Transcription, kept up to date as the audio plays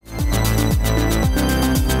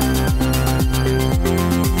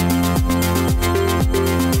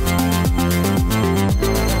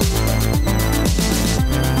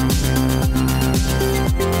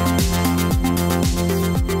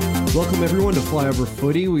Flyover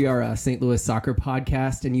Footy. We are a St. Louis soccer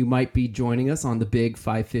podcast, and you might be joining us on the big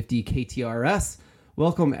 550 KTRS.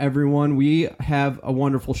 Welcome, everyone. We have a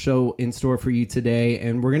wonderful show in store for you today,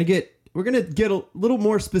 and we're gonna get a little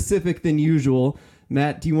more specific than usual.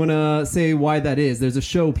 Matt, do you want to say why that is? There's a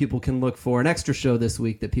show people can look for, an extra show this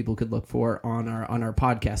week that people could look for on our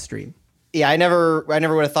podcast stream. Yeah, I never would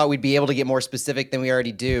have thought we'd be able to get more specific than we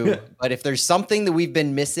already do. But if there's something that we've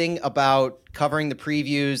been missing about covering the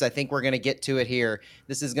previews, I think we're going to get to it here.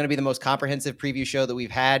 This is going to be the most comprehensive preview show that we've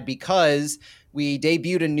had because we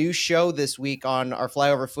debuted a new show this week on our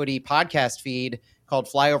Flyover Footy podcast feed called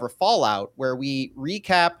Flyover Fallout, where we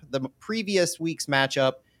recap the previous week's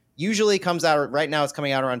matchup. Usually comes out right now. It's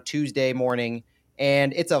coming out around Tuesday morning,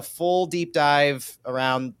 and it's a full deep dive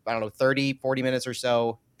around, 30, 40 minutes or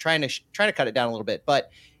so. Trying to cut it down a little bit, but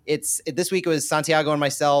this week it was Santiago and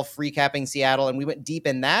myself recapping Seattle, and we went deep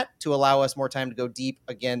in that to allow us more time to go deep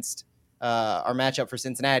against our matchup for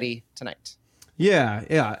Cincinnati tonight.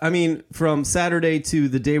 Yeah. I mean, from Saturday to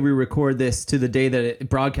the day we record this to the day that it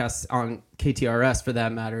broadcasts on KTRS, for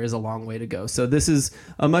that matter, is a long way to go. So this is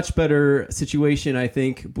a much better situation, I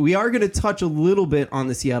think. We are going to touch a little bit on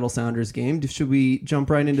the Seattle Sounders game. Should we jump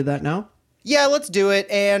right into that now? Yeah, let's do it.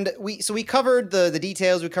 And we covered the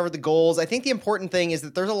details, we covered the goals. I think the important thing is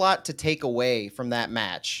that there's a lot to take away from that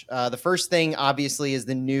match. The first thing, obviously, is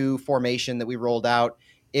the new formation that we rolled out.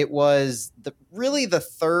 It was really the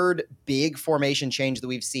third big formation change that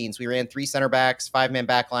we've seen. So we ran 3 center backs, 5-man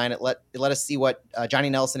back line. It let us see what Johnny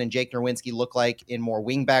Nelson and Jake Nerwinski look like in more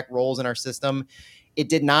wing back roles in our system. It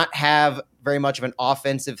did not have very much of an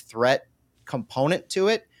offensive threat component to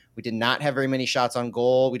it. We did not have very many shots on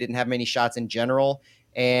goal. We didn't have many shots in general,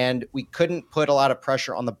 and we couldn't put a lot of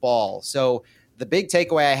pressure on the ball. So the big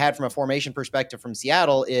takeaway I had from a formation perspective from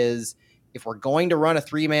Seattle is if we're going to run a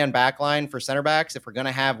 3-man back line for center backs, if we're going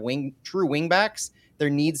to have true wing backs, there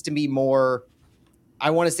needs to be more, I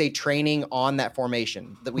want to say, training on that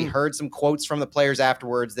formation. That we heard some quotes from the players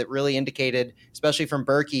afterwards that really indicated, especially from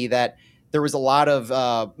Berkey, that there was a lot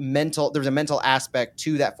of mental aspect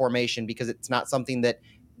to that formation because it's not something that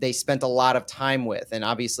they spent a lot of time with. And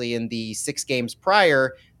obviously in the 6 games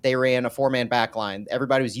prior, they ran a 4-man back line.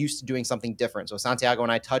 Everybody was used to doing something different. So Santiago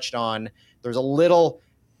and I touched on, there's a little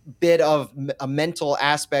bit of a mental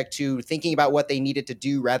aspect to thinking about what they needed to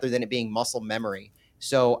do rather than it being muscle memory.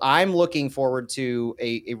 So I'm looking forward to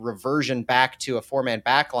a reversion back to a 4-man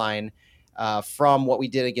back line from what we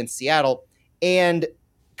did against Seattle. And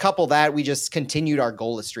couple that, we just continued our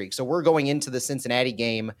goalless streak. So we're going into the Cincinnati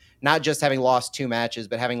game not just having lost 2 matches,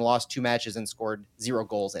 but having lost 2 matches and scored 0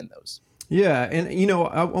 goals in those. Yeah, and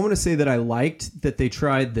I want to say that I liked that they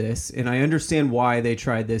tried this, and I understand why they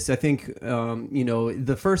tried this. I think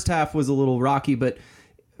the first half was a little rocky, but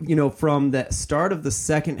from the start of the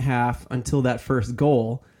second half until that first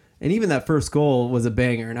goal, and even that first goal was a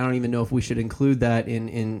banger, and I don't even know if we should include that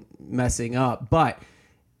in messing up, but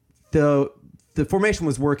the formation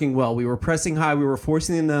was working well. We were pressing high. We were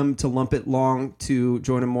forcing them to lump it long to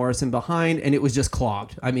Jordan Morrison behind, and it was just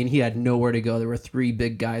clogged. I mean, he had nowhere to go. There were 3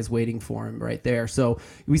 big guys waiting for him right there. So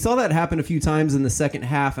we saw that happen a few times in the second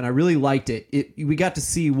half, and I really liked it. We got to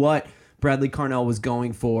see what Bradley Carnell was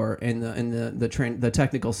going for, and the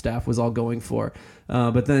technical staff was all going for.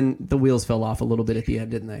 But then the wheels fell off a little bit at the end,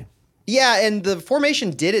 didn't they? Yeah, and the formation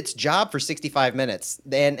did its job for 65 minutes.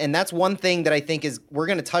 And that's one thing that I think is we're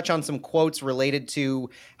going to touch on some quotes related to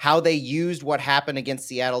how they used what happened against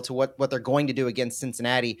Seattle to what they're going to do against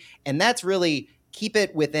Cincinnati. And that's really keep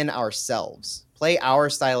it within ourselves. Play our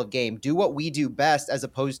style of game. Do what we do best as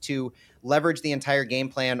opposed to leverage the entire game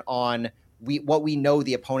plan on what we know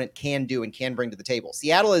the opponent can do and can bring to the table.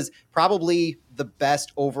 Seattle is probably the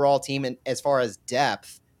best overall team as far as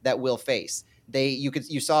depth that we'll face.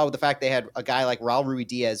 You saw the fact they had a guy like Raul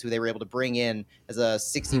Ruidiaz, who they were able to bring in as a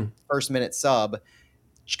 61st minute sub,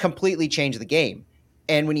 completely change the game.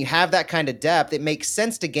 And when you have that kind of depth, it makes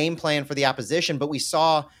sense to game plan for the opposition. But we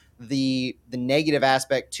saw the negative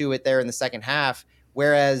aspect to it there in the second half,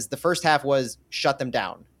 whereas the first half was shut them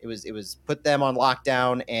down. It was put them on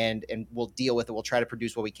lockdown and we'll deal with it. We'll try to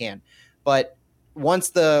produce what we can. But once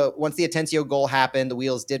the Atencio goal happened, the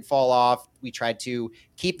wheels did fall off. We tried to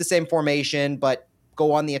keep the same formation, but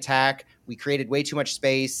go on the attack. We created way too much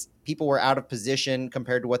space. People were out of position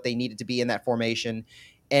compared to what they needed to be in that formation.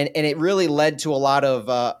 And it really led to a lot of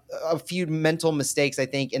a few mental mistakes, I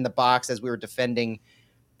think, in the box as we were defending.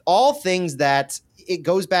 All things that it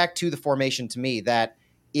goes back to the formation to me, that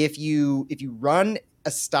if you run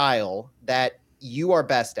a style that you are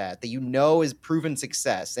best at, that is proven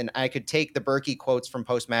success. And I could take the Berkey quotes from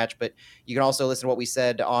post-match, but you can also listen to what we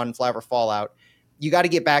said on Flyover Fallout. you got to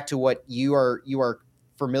get back to what you are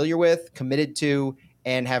familiar with, committed to,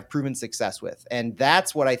 and have proven success with. And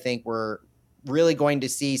that's what I think we're really going to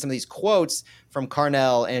see some of these quotes from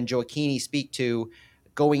Carnell and Gioacchini speak to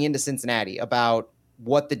going into Cincinnati about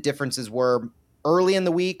what the differences were early in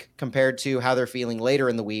the week compared to how they're feeling later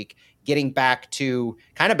in the week, getting back to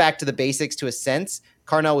the basics to a sense.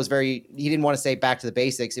 Carnell was he didn't want to say back to the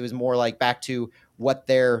basics. It was more like back to what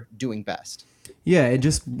they're doing best. Yeah, and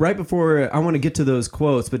just right before I want to get to those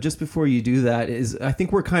quotes, but just before you do that, I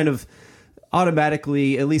think we're kind of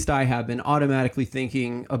automatically, at least I have been automatically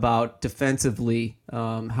thinking about defensively,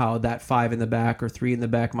 how that 5 in the back or 3 in the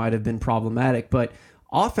back might have been problematic, but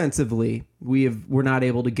offensively, we're not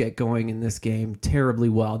able to get going in this game terribly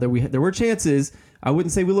well. There were chances. I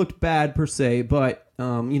wouldn't say we looked bad per se, but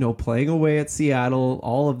playing away at Seattle,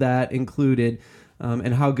 all of that included,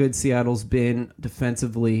 and how good Seattle's been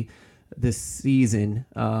defensively this season.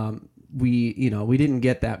 We didn't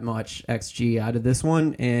get that much XG out of this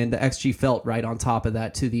one, and the XG felt right on top of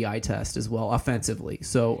that to the eye test as well offensively.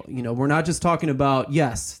 So, we're not just talking about,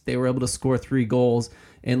 yes, they were able to score 3 goals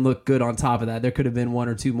and look good on top of that. There could have been 1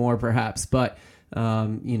 or 2 more perhaps, but,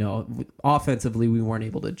 offensively, we weren't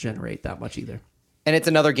able to generate that much either. And it's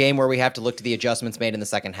another game where we have to look to the adjustments made in the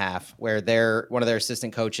second half, where one of their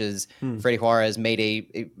assistant coaches, Freddie Juarez, made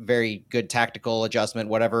a very good tactical adjustment.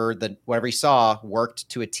 Whatever he saw worked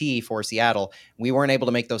to a T for Seattle. We weren't able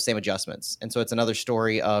to make those same adjustments. And so it's another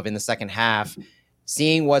story of, in the second half,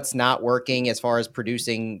 seeing what's not working as far as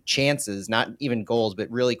producing chances, not even goals,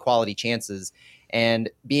 but really quality chances, and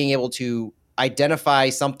being able to identify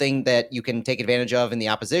something that you can take advantage of in the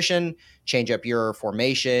opposition, change up your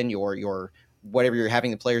formation, your whatever you're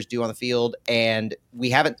having the players do on the field. And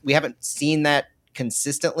we haven't seen that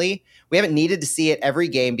consistently. We haven't needed to see it every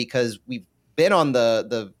game because we've been on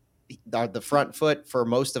the front foot for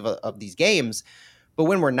most of these games. But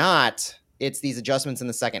when we're not, it's these adjustments in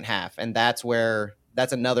the second half. And that's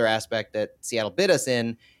another aspect that Seattle bit us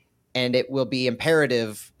in. And it will be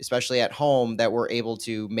imperative, especially at home, that we're able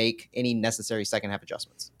to make any necessary second half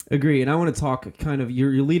adjustments. Agree. And I want to talk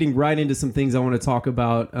you're leading right into some things I want to talk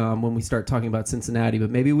about when we start talking about Cincinnati, but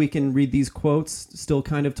maybe we can read these quotes still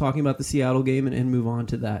kind of talking about the Seattle game and move on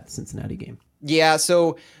to that Cincinnati game. Yeah.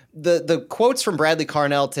 So the quotes from Bradley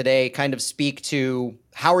Carnell today kind of speak to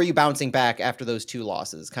how are you bouncing back after those 2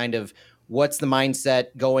 losses? Kind of what's the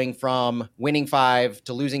mindset going from winning 5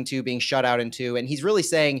 to losing 2, being shut out in 2. And he's really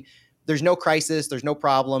saying, there's no crisis, there's no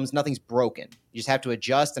problems, nothing's broken. You just have to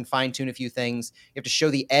adjust and fine-tune a few things. You have to show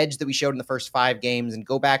the edge that we showed in the first 5 games and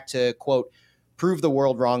go back to, quote, prove the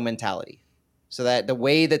world wrong mentality. So that the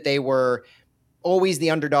way that they were always the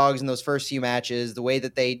underdogs in those first few matches, the way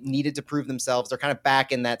that they needed to prove themselves, they're kind of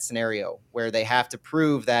back in that scenario where they have to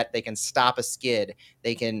prove that they can stop a skid.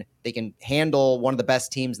 They can handle one of the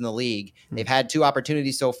best teams in the league. They've had 2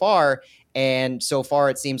 opportunities so far, and so far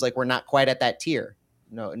it seems like we're not quite at that tier.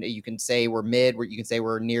 No, you can say we're mid, you can say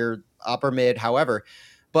we're near upper mid, however.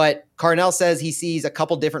 But Carnell says he sees a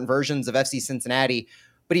couple different versions of FC Cincinnati,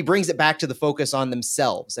 but he brings it back to the focus on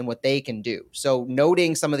themselves and what they can do. So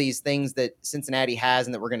noting some of these things that Cincinnati has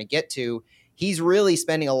and that we're going to get to, he's really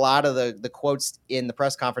spending a lot of the quotes in the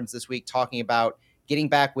press conference this week talking about getting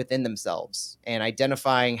back within themselves and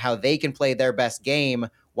identifying how they can play their best game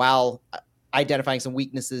while identifying some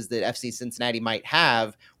weaknesses that FC Cincinnati might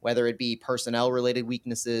have, whether it be personnel-related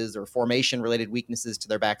weaknesses or formation-related weaknesses to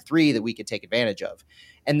their back 3 that we could take advantage of.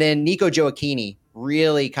 And then Nico Gioacchini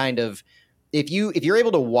really kind of, if you're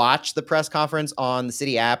able to watch the press conference on the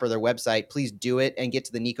City app or their website, please do it and get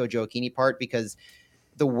to the Nico Gioacchini part, because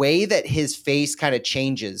the way that his face kind of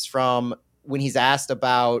changes from when he's asked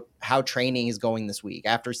about how training is going this week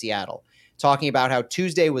after Seattle, talking about how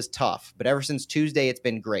Tuesday was tough, but ever since Tuesday, it's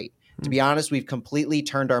been great. To be honest, we've completely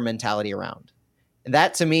turned our mentality around. And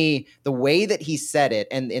that, to me, the way that he said it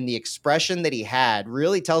and the expression that he had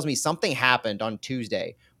really tells me something happened on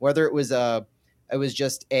Tuesday, whether it was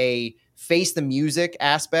just a face the music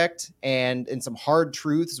aspect and some hard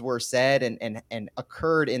truths were said and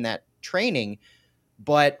occurred in that training.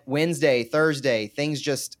 But Wednesday, Thursday, things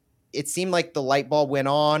just, it seemed like the light bulb went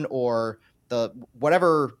on, or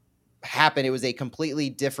whatever happened, it was a completely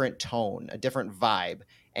different tone, a different vibe.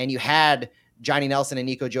 And you had Johnny Nelson and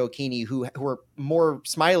Nico Gioacchini who were more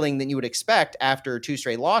smiling than you would expect after 2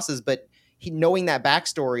 straight losses. But knowing that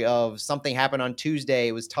backstory of something happened on Tuesday,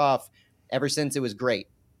 it was tough. Ever since, it was great.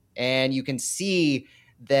 And you can see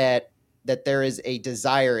that there is a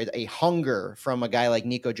desire, a hunger from a guy like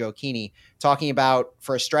Nico Gioacchini, talking about,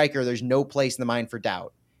 for a striker, there's no place in the mind for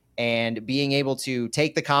doubt. And being able to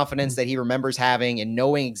take the confidence that he remembers having and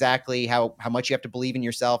knowing exactly how much you have to believe in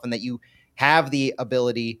yourself, and that you have the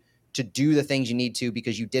ability to do the things you need to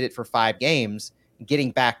because you did it for 5 games,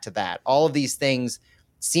 getting back to that. All of these things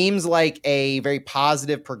seems like a very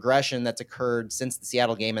positive progression that's occurred since the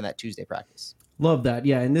Seattle game and that Tuesday practice. Love that.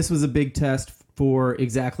 Yeah, and this was a big test for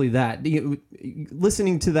exactly that.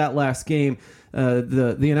 Listening to that last game,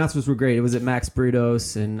 the announcements were great. It was at Max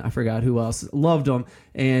Britos and I forgot who else. Loved them.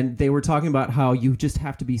 And they were talking about how you just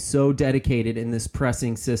have to be so dedicated in this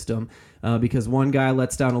pressing system because one guy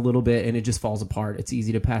lets down a little bit and it just falls apart. It's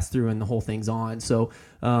easy to pass through and the whole thing's on. So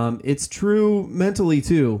it's true mentally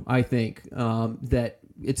too, I think, that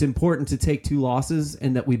it's important to take 2 losses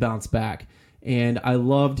and that we bounce back. And I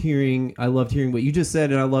loved hearing what you just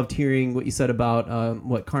said, and I loved hearing what you said about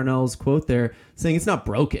what Carnell's quote there, saying it's not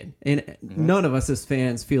broken. And none of us as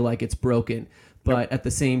fans feel like it's broken. But at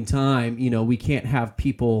the same time, we can't have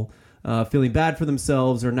people feeling bad for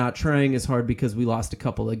themselves or not trying as hard because we lost a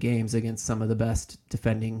couple of games against some of the best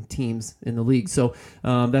defending teams in the league. So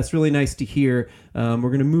that's really nice to hear. We're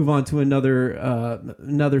going to move on to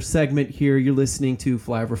another segment here. You're listening to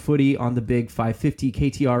Flyover Footy on the big 550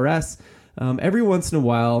 KTRS. Every once in a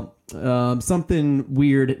while, something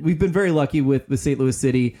weird. We've been very lucky with the St. Louis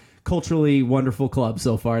City, culturally wonderful club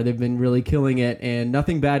so far. They've been really killing it and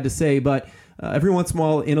nothing bad to say, but every once in a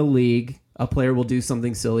while in a league, a player will do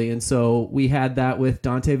something silly. And so we had that with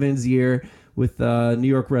Dante Van Zier with New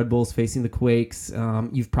York Red Bulls facing the Quakes.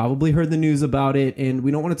 You've probably heard the news about it, and we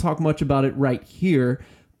don't want to talk much about it right here,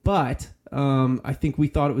 but I think we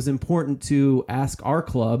thought it was important to ask our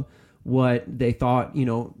club what they thought.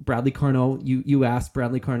 Bradley Carnell, you asked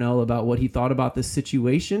Bradley Carnell about what he thought about this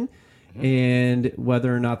situation and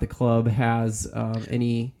whether or not the club has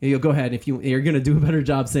any. Go ahead if you're going to do a better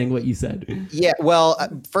job saying what you said. Yeah, well,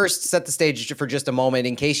 first set the stage for just a moment.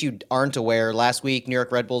 In case you aren't aware, last week New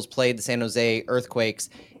York Red Bulls played the San Jose Earthquakes,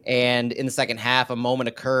 and in the second half, a moment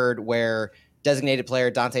occurred where designated player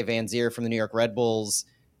Dante Van Zier from the New York Red Bulls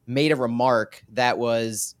made a remark that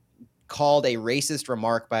was called a racist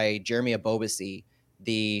remark by Jeremy Abobasi,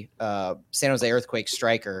 the San Jose Earthquake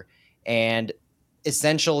striker. And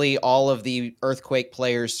essentially all of the Earthquake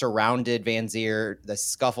players surrounded Van Zier. The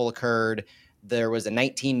scuffle occurred. There was a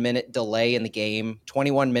 19-minute delay in the game.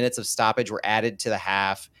 21 minutes of stoppage were added to the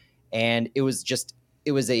half. And it was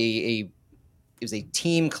a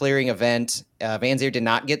team clearing event. Van Zier did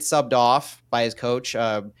not get subbed off by his coach.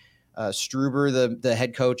 Struber, the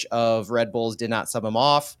head coach of Red Bulls, did not sub him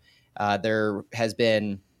off. There has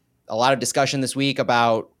been a lot of discussion this week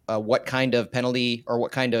about what kind of penalty or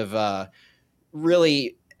what kind of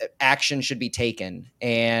really action should be taken.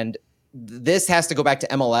 And this has to go back to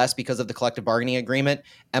MLS because of the collective bargaining agreement.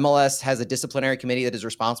 MLS has a disciplinary committee that is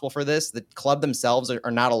responsible for this. The club themselves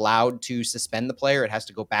are not allowed to suspend the player. It has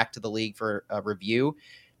to go back to the league for a review.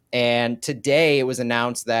 And today it was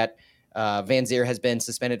announced that Van Zier has been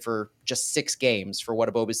suspended for just 6 games for what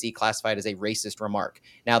Abobasi classified as a racist remark.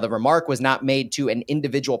 Now, the remark was not made to an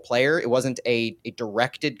individual player. It wasn't a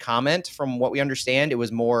directed comment from what we understand. It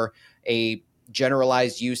was more a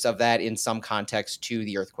generalized use of that in some context to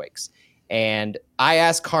the Earthquakes. And I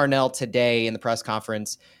asked Carnell today in the press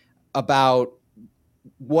conference about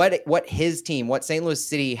what his team, what St. Louis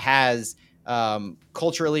City has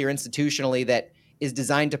culturally or institutionally that is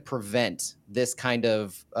designed to prevent this kind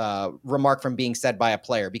of remark from being said by a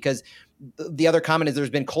player. Because the other comment is there's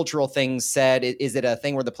been cultural things said. Is it a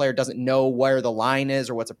thing where the player doesn't know where the line is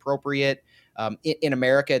or what's appropriate? In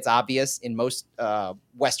America, it's obvious. In most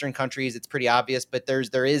Western countries, it's pretty obvious. But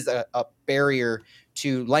there is a barrier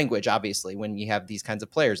to language, obviously, when you have these kinds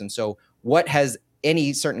of players. And so what has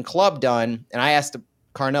any certain club done? And I asked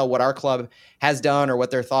Carnell what our club has done or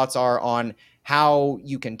what their thoughts are on how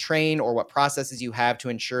you can train or what processes you have to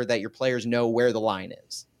ensure that your players know where the line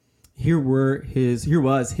is. Here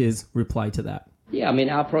was his reply to that. Yeah, I mean,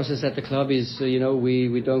 our process at the club is,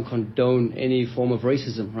 we don't condone any form of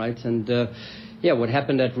racism, right? And, what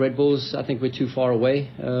happened at Red Bulls, I think we're too far away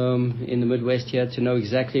in the Midwest here to know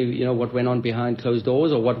exactly, what went on behind closed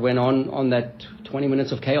doors or what went on that 20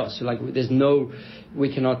 minutes of chaos. So,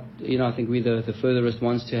 we cannot, I think we're the furthest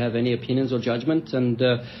ones to have any opinions or judgment. And,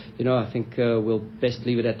 I think we'll best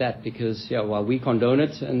leave it at that because, while we condone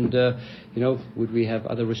it and, would we have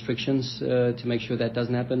other restrictions to make sure that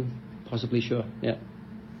doesn't happen? Possibly, sure. Yeah.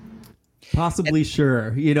 Possibly,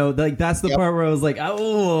 sure. That's the part where I was like,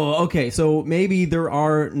 oh, okay. So maybe there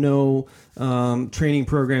are no training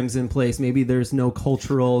programs in place. Maybe there's no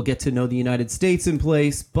cultural get to know the United States in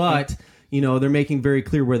place, but they're making very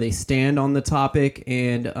clear where they stand on the topic.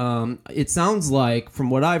 And it sounds like, from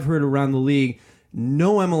what I've heard around the league,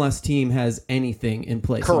 No MLS team has anything in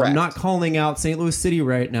place. So Correct. I'm not calling out St. Louis City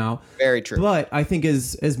right now. Very true. But I think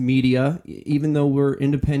as media, even though we're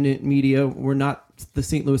independent media, we're not the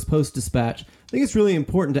St. Louis Post-Dispatch. I think it's really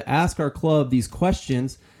important to ask our club these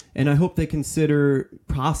questions, and I hope they consider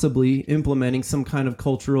possibly implementing some kind of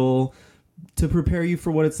cultural to prepare you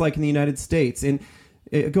for what it's like in the United States. And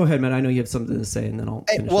go ahead, Matt. I know you have something to say, and then I'll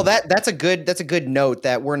finish. Well, that's a good note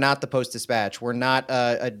that we're not the Post-Dispatch. We're not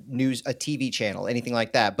a TV channel, anything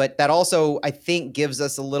like that. But that also, I think, gives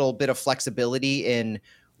us a little bit of flexibility in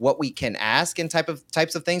what we can ask and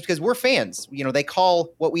types of things, because we're fans. They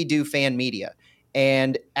call what we do fan media.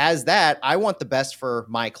 And as that, I want the best for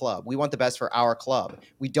my club. We want the best for our club.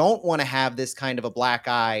 We don't want to have this kind of a black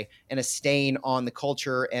eye and a stain on the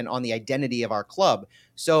culture and on the identity of our club.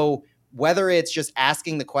 So whether it's just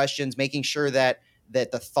asking the questions, making sure that the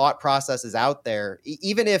thought process is out there,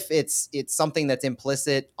 even if it's something that's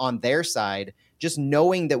implicit on their side, just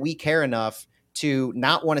knowing that we care enough to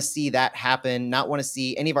not want to see that happen, not want to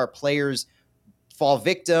see any of our players fall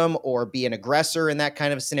victim or be an aggressor in that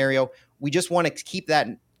kind of scenario. We just want to keep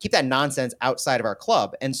that nonsense outside of our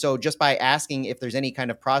club. And so just by asking if there's any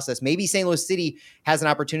kind of process, maybe St. Louis City has an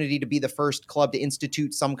opportunity to be the first club to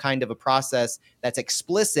institute some kind of a process that's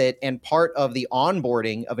explicit and part of the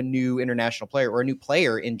onboarding of a new international player or a new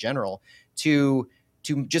player in general, to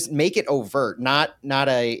just make it overt, not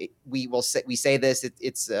we say this,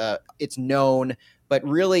 it's known, but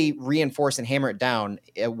really reinforce and hammer it down,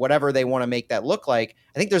 whatever they want to make that look like.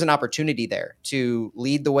 I think there's an opportunity there to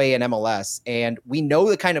lead the way in MLS. And we know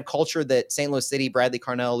the kind of culture that St. Louis City, Bradley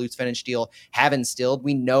Carnell, Lutz Pfannenstiel have instilled.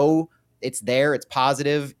 We know it's there, it's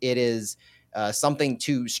positive, it is something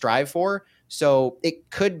to strive for. So it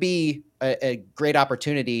could be a great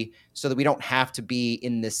opportunity so that we don't have to be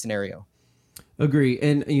in this scenario. Agree.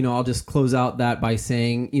 And, I'll just close out that by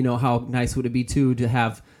saying, how nice would it be too to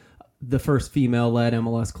have the first female-led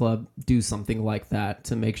MLS club do something like that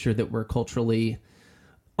to make sure that we're culturally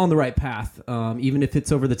on the right path, even if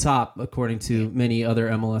it's over the top, according to many other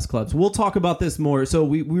MLS clubs. We'll talk about this more. So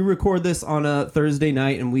we record this on a Thursday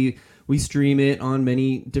night, and we stream it on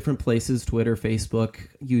many different places, Twitter, Facebook,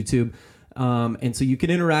 YouTube. And so you can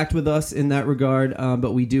interact with us in that regard.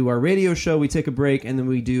 But we do our radio show, we take a break, and then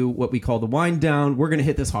we do what we call the wind down. We're going to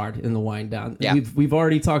hit this hard in the wind down. Yeah. We've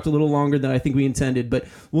already talked a little longer than I think we intended, but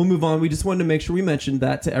we'll move on. We just wanted to make sure we mentioned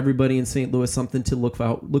that to everybody in St. Louis, something to look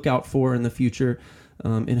out for in the future,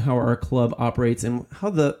 in how our club operates and how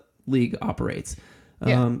the league operates.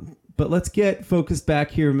 Yeah. But let's get focused back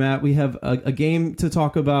here, Matt. We have a game to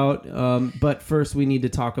talk about, but first we need to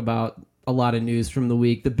talk about a lot of news from the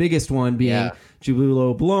week. The biggest one being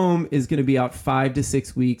Jubilee Blom is going to be out 5 to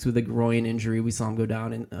 6 weeks with a groin injury. We saw him go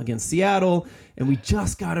down against Seattle, and we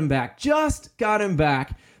just got him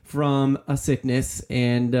back from a sickness,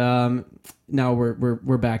 and now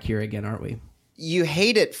we're back here again, aren't we? You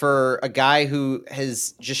hate it for a guy who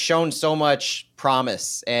has just shown so much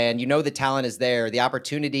promise, and the talent is there. The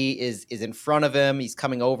opportunity is in front of him. He's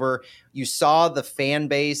coming over. You saw the fan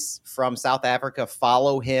base from South Africa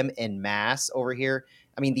follow him en masse over here.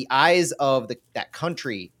 I mean, the eyes of that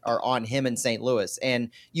country are on him in St. Louis, and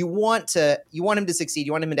you want him to succeed.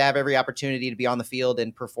 You want him to have every opportunity to be on the field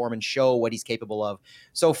and perform and show what he's capable of.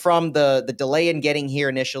 So from the delay in getting here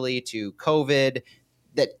initially to COVID,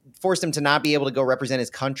 that forced him to not be able to go represent his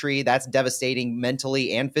country. That's devastating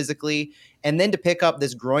mentally and physically. And then to pick up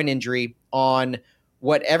this groin injury on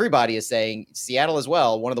what everybody is saying, Seattle as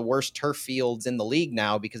well, one of the worst turf fields in the league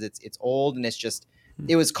now, because it's old, and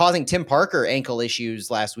it was causing Tim Parker ankle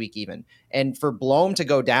issues last week even. And for Blom to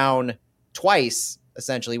go down twice,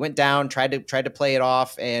 essentially went down, tried to play it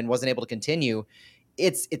off and wasn't able to continue.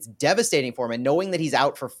 It's devastating for him. And knowing that he's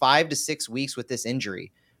out for 5 to 6 weeks with this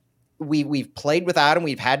injury, we've played without him.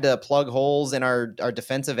 We've had to plug holes in our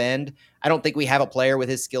defensive end. I don't think we have a player with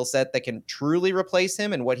his skill set that can truly replace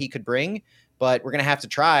him and what he could bring, but we're going to have to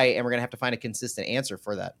try, and we're going to have to find a consistent answer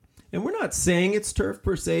for that. And we're not saying it's turf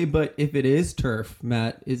per se, but if it is turf,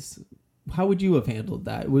 Matt, how would you have handled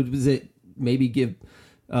that? Was it maybe give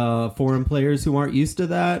foreign players who aren't used to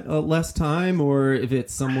that less time, or if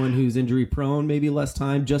it's someone who's injury prone, maybe less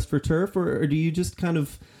time just for turf, or do you just kind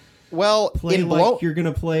of play like you're going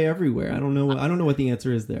to play everywhere? I don't know what the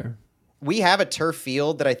answer is there. We have a turf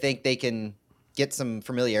field that I think they can get some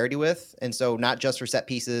familiarity with, and so not just for set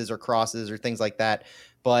pieces or crosses or things like that,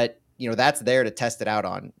 but that's there to test it out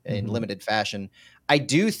on in limited fashion. I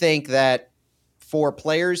do think that for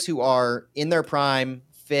players who are in their prime,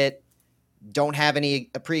 fit, don't have any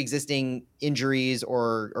pre-existing injuries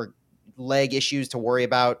or leg issues to worry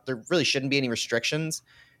about, there really shouldn't be any restrictions.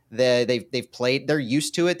 They've played. They're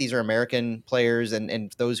used to it. These are American players,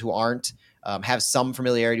 and those who aren't have some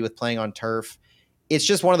familiarity with playing on turf. It's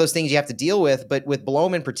just one of those things you have to deal with. But with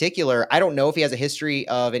Blom in particular, I don't know if he has a history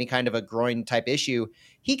of any kind of a groin type issue.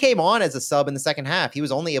 He came on as a sub in the second half. He was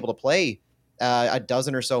only able to play a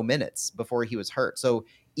dozen or so minutes before he was hurt. So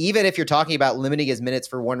even if you're talking about limiting his minutes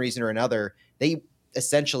for one reason or another, they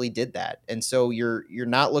essentially did that. And so you're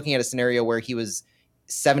not looking at a scenario where he was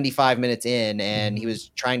 75 minutes in and he was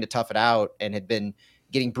trying to tough it out and had been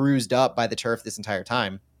getting bruised up by the turf this entire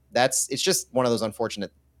time. It's just one of those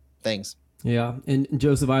unfortunate things. Yeah, and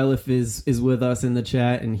Joseph Iliff is with us in the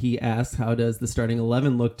chat, and he asked, how does the starting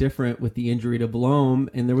 11 look different with the injury to Blom?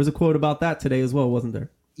 And there was a quote about that today as well, wasn't there?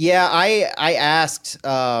 Yeah, I asked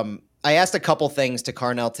a couple things to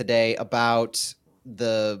Carnell today about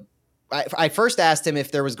I first asked him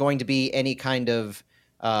if there was going to be any kind of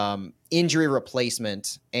injury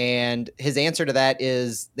replacement, and his answer to that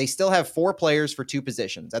is they still have 4 players for 2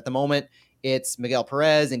 positions. At the moment, it's Miguel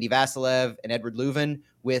Perez, Indy Vassilev, and Edward Leuven,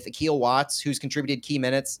 with Akil Watts, who's contributed key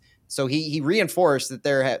minutes. So he reinforced that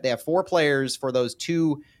they have 4 players for those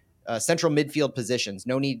 2 central midfield positions.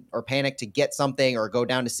 No need or panic to get something or go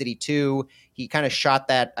down to City 2. He kind of shot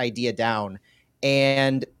that idea down.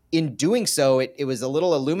 And in doing so, it was a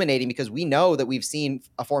little illuminating because we know that we've seen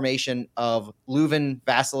a formation of Leuven,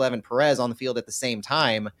 Vassilev, and Perez on the field at the same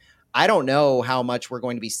time. I don't know how much we're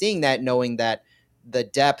going to be seeing that, knowing that the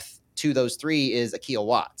depth to those 3 is Akil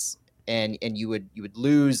Watts. And you would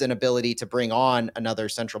lose an ability to bring on another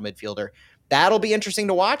central midfielder. That'll be interesting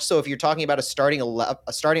to watch. So if you're talking about a starting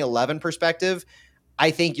 11 perspective,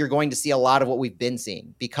 I think you're going to see a lot of what we've been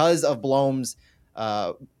seeing because of Blom's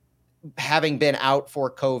having been out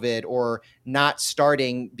for COVID or not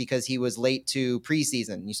starting because he was late to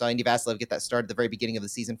preseason. You saw Indy Vassilev get that start at the very beginning of the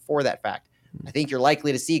season for that fact. I think you're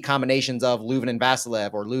likely to see combinations of Leuven and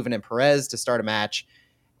Vassilev or Leuven and Perez to start a match.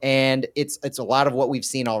 And it's a lot of what we've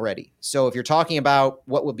seen already. So if you're talking about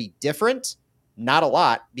what will be different, not a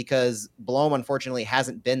lot, because Blom unfortunately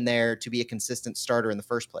hasn't been there to be a consistent starter in the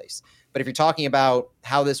first place. But if you're talking about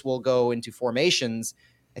how this will go into formations,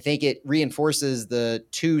 I think it reinforces the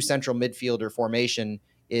 2 central midfielder formation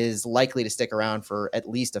is likely to stick around for at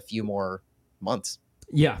least a few more months.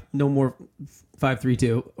 Yeah, no more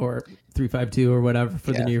 5-3-2 or 3-5-2 or whatever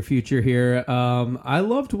for the near future here. I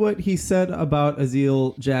loved what he said about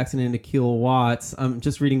Azil Jackson and Akil Watts. I'm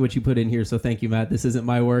just reading what you put in here, so thank you, Matt. This isn't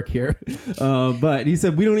my work here. But he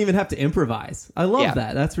said, we don't even have to improvise. I love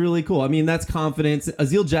that. That's really cool. I mean, that's confidence.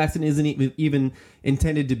 Azil Jackson isn't even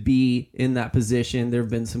intended to be in that position. There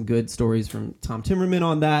have been some good stories from Tom Timmerman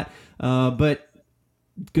on that. But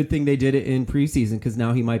good thing they did it in preseason because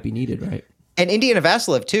now he might be needed, right? And Indiana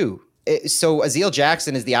Vassilev too. So Azil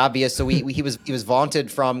Jackson is the obvious. So he was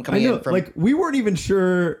vaunted from coming in from like we weren't even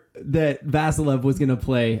sure that Vassilev was going to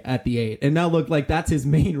play at the 8, and now look like that's his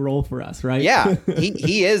main role for us, right? Yeah,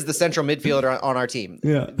 he is the central midfielder on our team.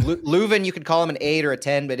 Yeah, Leuven, you could call him an 8 or a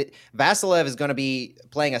 10, but Vassilev is going to be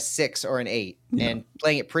playing a 6 or an 8 and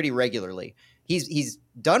playing it pretty regularly. He's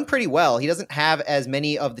done pretty well. He doesn't have as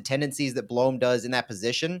many of the tendencies that Blom does in that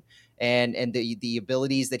position, and the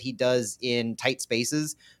abilities that he does in tight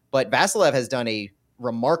spaces. But Vassilev has done a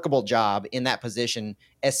remarkable job in that position,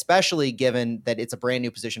 especially given that it's a brand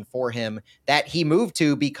new position for him that he moved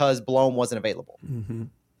to because Blom wasn't available. Mm-hmm.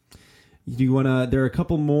 Do you want to? There are a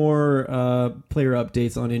couple more player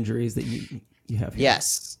updates on injuries that you have here.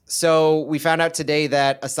 Yes. So we found out today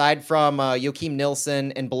that aside from Joachim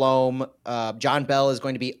Nilsson and Blom, John Bell is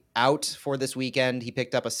going to be out for this weekend. He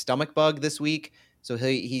picked up a stomach bug this week, so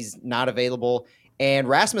he's not available. And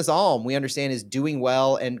Rasmus Alm, we understand, is doing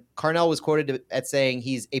well. And Carnell was quoted at saying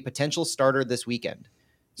he's a potential starter this weekend.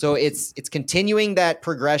 So it's continuing that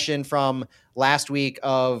progression from last week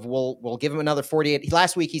of we'll give him another 48.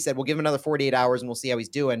 Last week he said we'll give him another 48 hours and we'll see how he's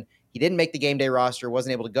doing. He didn't make the game day roster,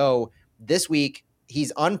 wasn't able to go. This week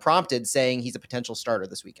he's unprompted saying he's a potential starter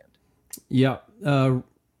this weekend. Yeah.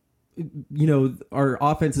 Our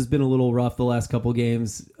offense has been a little rough the last couple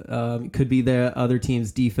games. Could be the other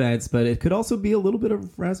team's defense, but it could also be a little bit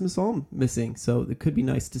of Rasmus Alm missing. So it could be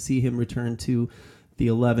nice to see him return to the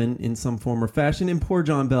 11 in some form or fashion. And poor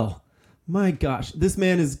John Bell. My gosh, this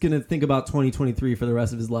man is going to think about 2023 for the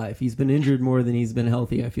rest of his life. He's been injured more than he's been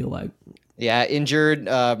healthy, I feel like. Yeah, injured,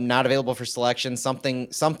 not available for selection.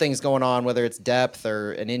 Something's going on, whether it's depth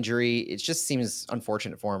or an injury. It just seems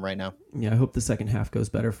unfortunate for him right now. Yeah, I hope the second half goes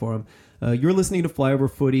better for him. You're listening to Flyover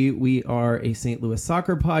Footy. We are a St. Louis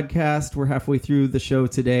soccer podcast. We're halfway through the show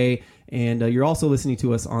today, and you're also listening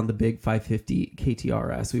to us on the Big 550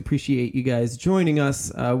 KTRS. We appreciate you guys joining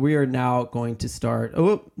us. We are now going to start.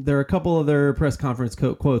 Oh, there are a couple other press conference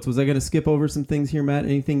quotes. Was I going to skip over some things here, Matt?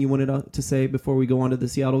 Anything you wanted to say before we go on to the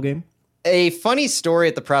Seattle game? A funny story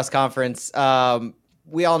at the press conference.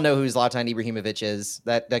 We all know who Zlatan Ibrahimovic is.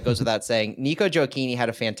 That goes without saying. Nico Gioacchini had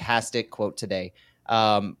a fantastic quote today,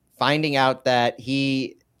 finding out that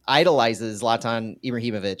he idolizes Zlatan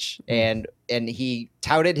Ibrahimovic, and he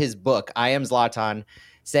touted his book, I Am Zlatan,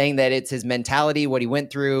 saying that it's his mentality, what he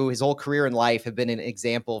went through, his whole career and life have been an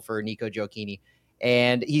example for Nico Gioacchini.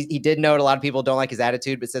 And he did note a lot of people don't like his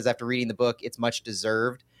attitude, but says after reading the book, it's much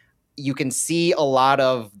deserved. You can see a lot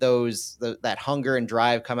of that hunger and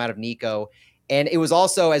drive come out of Nico. And it was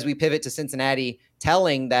also, as we pivot to Cincinnati,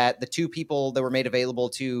 telling that the two people that were made available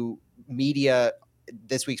to media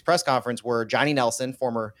this week's press conference were Johnny Nelson,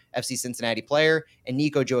 former FC Cincinnati player, and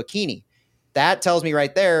Nico Gioacchini. That tells me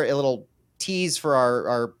right there, a little tease for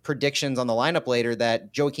our predictions on the lineup later,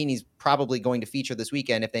 that Gioacchini's probably going to feature this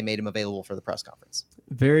weekend if they made him available for the press conference.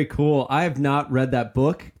 Very cool. I have not read that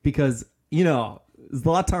book because,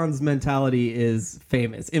 Zlatan's mentality is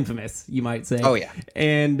infamous, you might say. Oh, yeah.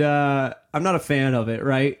 And I'm not a fan of it,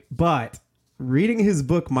 right? But reading his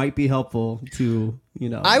book might be helpful to,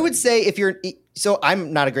 I would say so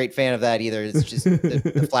I'm not a great fan of that either. It's just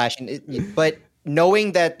the flashing. But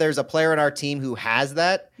knowing that there's a player on our team who has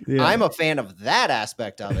that, yeah. I'm a fan of that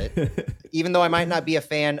aspect of it, even though I might not be a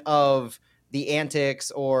fan of the antics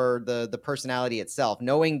or the personality itself.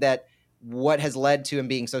 Knowing that what has led to him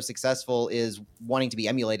being so successful is wanting to be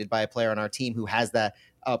emulated by a player on our team who has that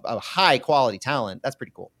a high quality talent. That's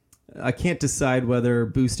pretty cool. I can't decide whether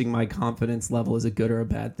boosting my confidence level is a good or a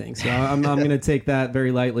bad thing. So I'm going to take that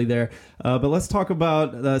very lightly there. But let's talk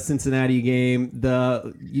about the Cincinnati game.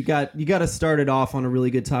 You got to start it off on a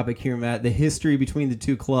really good topic here, Matt. The history between the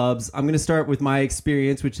two clubs. I'm going to start with my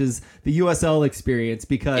experience, which is the USL experience,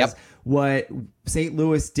 because what St.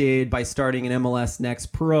 Louis did by starting an MLS Next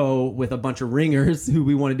Pro with a bunch of ringers who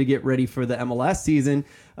we wanted to get ready for the MLS season.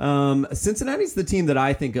 Cincinnati's the team that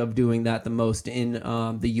I think of doing that the most in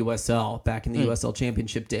the USL back in the USL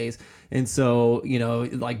Championship days. And so,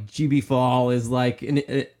 like GB Fall is like an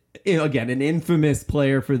infamous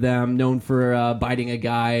player for them, known for biting a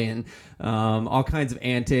guy and all kinds of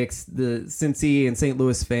antics. The Cincy and St.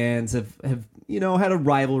 Louis fans have had a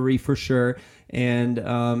rivalry for sure. And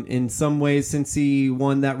in some ways, Cincy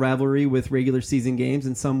won that rivalry with regular season games.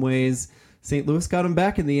 In some ways, St. Louis got him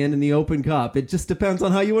back in the end in the Open Cup. It just depends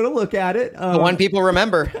on how you want to look at it. The one people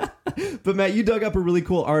remember. But Matt, you dug up a really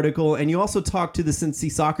cool article, and you also talked to the Cincy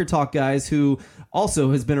Soccer Talk guys, who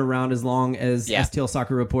also has been around as long as STL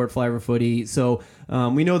Soccer Report, Flyover Footy. So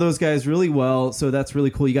we know those guys really well. So that's really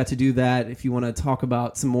cool. You got to do that. If you want to talk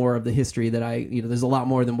about some more of the history that there's a lot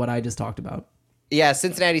more than what I just talked about. Yeah,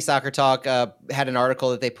 Cincinnati Soccer Talk had an article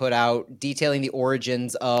that they put out detailing the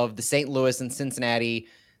origins of the St. Louis and Cincinnati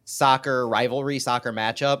soccer rivalry, soccer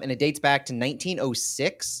matchup, and it dates back to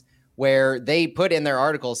 1906, where they put in their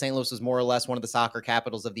article St. Louis was more or less one of the soccer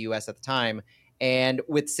capitals of the U.S. at the time, and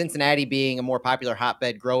with Cincinnati being a more popular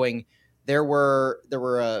hotbed growing, there was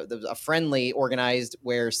a friendly organized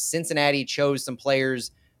where Cincinnati chose some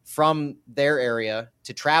players from their area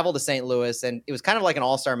to travel to St. Louis, and it was kind of like an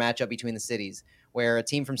all-star matchup between the cities, where a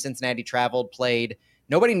team from Cincinnati traveled, played.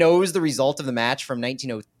 Nobody knows the result of the match from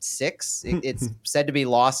 1906. It's said to be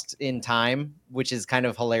lost in time, which is kind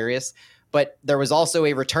of hilarious. But there was also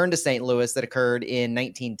a return to St. Louis that occurred in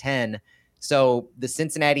 1910. So the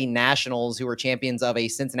Cincinnati Nationals, who were champions of a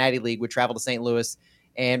Cincinnati league, would travel to St. Louis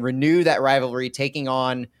and renew that rivalry, taking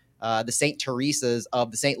on the St. Teresa's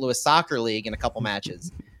of the St. Louis Soccer League in a couple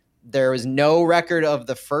matches. There was no record of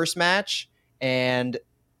the first match, and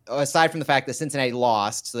aside from the fact that Cincinnati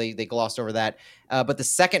lost, so they glossed over that. But the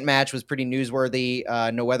second match was pretty newsworthy.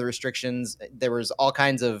 No weather restrictions. There was all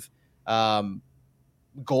kinds of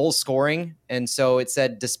goal scoring. And so it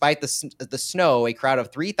said, despite the snow, a crowd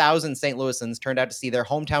of 3,000 St. Louisans turned out to see their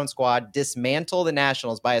hometown squad dismantle the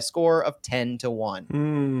Nationals by a score of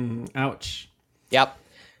 10-1. Ouch. Yep.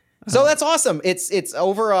 So that's awesome. It's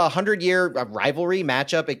over 100-year rivalry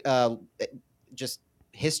matchup, just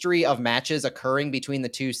history of matches occurring between the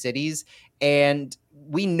two cities. And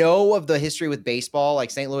we know of the history with baseball,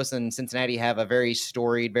 like St. Louis and Cincinnati have a very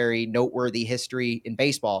storied, very noteworthy history in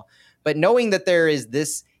baseball. But knowing that there is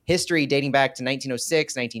this history dating back to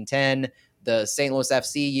 1906, 1910, the St. Louis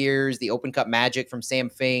FC years, the Open Cup magic from Sam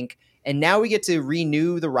Fink. And now we get to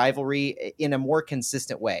renew the rivalry in a more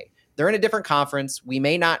consistent way. They're in a different conference. We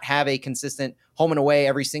may not have a consistent home and away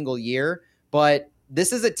every single year, but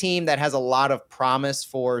this is a team that has a lot of promise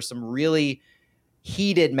for some really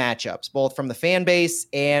heated matchups, both from the fan base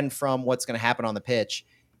and from what's going to happen on the pitch.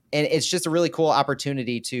 And it's just a really cool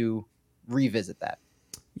opportunity to revisit that.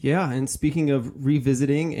 Yeah, and speaking of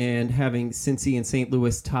revisiting and having Cincy and St.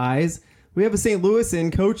 Louis ties, we have a St. Louis in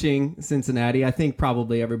coaching Cincinnati. I think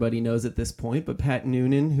probably everybody knows at this point, but Pat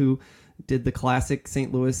Noonan, who did the classic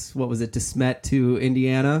St. Louis, what was it, DeSmet to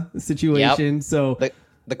Indiana situation. Yep. So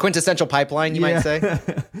the quintessential pipeline, you might say.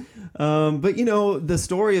 But, the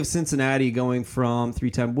story of Cincinnati going from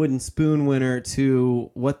 3-time wooden spoon winner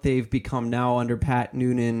to what they've become now under Pat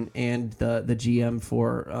Noonan and the GM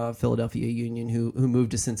for Philadelphia Union, who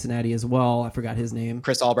moved to Cincinnati as well. I forgot his name.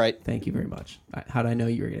 Chris Albright. Thank you very much. How did I know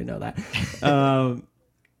you were going to know that?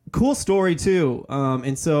 Cool story, too.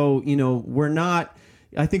 And so, we're not...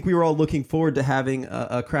 I think we were all looking forward to having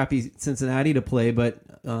a crappy Cincinnati to play, but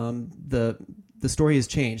the story has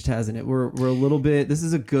changed, hasn't it? We're a little bit. This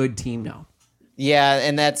is a good team now. Yeah,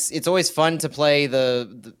 and it's always fun to play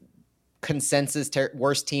the consensus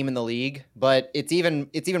worst team in the league, but it's even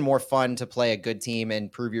more fun to play a good team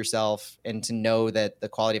and prove yourself and to know that the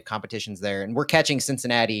quality of competition's there. And we're catching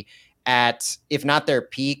Cincinnati at, if not their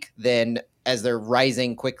peak, then as they're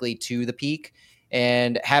rising quickly to the peak.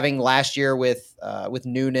 And having last year with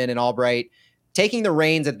Noonan and Albright taking the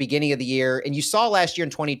reins at the beginning of the year, and you saw last year in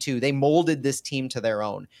 22, they molded this team to their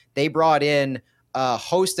own. They brought in a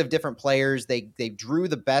host of different players. They drew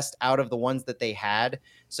the best out of the ones that they had.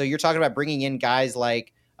 So you're talking about bringing in guys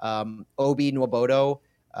like Obi Nwobodo,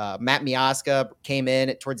 Matt Miazga came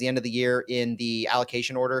in towards the end of the year in the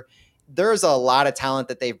allocation order. There's a lot of talent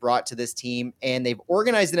that they've brought to this team, and they've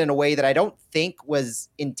organized it in a way that I don't think was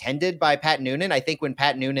intended by Pat Noonan. I think when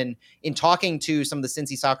Pat Noonan, in talking to some of the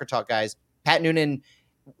Cincy Soccer Talk guys, Pat Noonan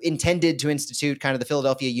intended to institute kind of the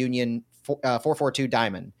Philadelphia Union 4-4-2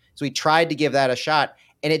 diamond. So he tried to give that a shot,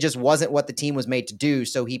 and it just wasn't what the team was made to do.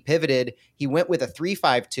 So he pivoted. He went with a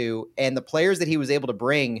 3-5-2, and the players that he was able to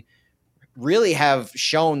bring really have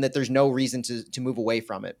shown that there's no reason to move away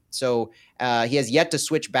from it. So he has yet to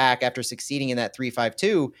switch back after succeeding in that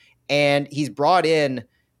 3-5-2. And he's brought in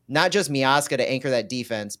not just Miazga to anchor that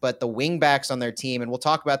defense, but the wing backs on their team. And we'll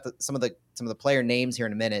talk about some of the player names here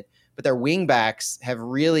in a minute, but their wing backs have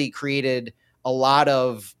really created a lot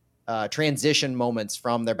of transition moments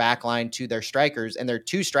from their back line to their strikers. And their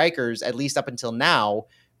two strikers, at least up until now,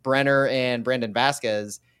 Brenner and Brandon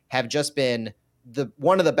Vasquez, have just been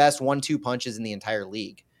one of the best 1-2 punches in the entire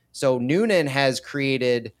league. So Noonan has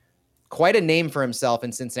created quite a name for himself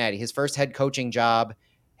in Cincinnati. His first head coaching job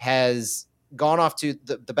has gone off to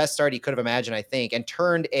the best start he could have imagined, I think, and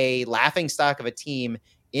turned a laughingstock of a team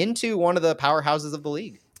into one of the powerhouses of the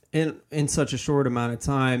league. In such a short amount of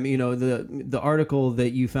time. The article that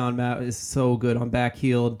you found, Matt, is so good on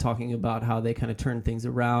Backheeled, talking about how they kind of turned things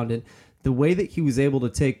around and the way that he was able to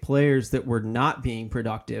take players that were not being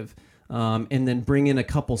productive and then bring in a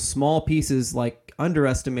couple small pieces, like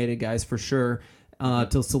underestimated guys for sure,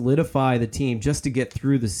 to solidify the team just to get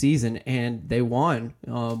through the season. And they won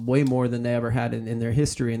way more than they ever had in their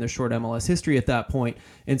history, in their short MLS history at that point.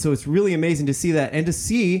 And so it's really amazing to see that. And to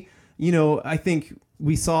see, I think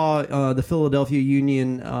we saw the Philadelphia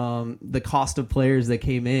Union, the cost of players that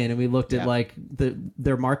came in, and we looked at like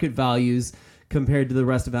their market values compared to the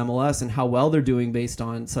rest of MLS and how well they're doing based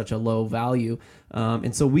on such a low value.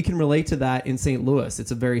 And so we can relate to that in St. Louis.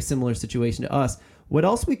 It's a very similar situation to us. What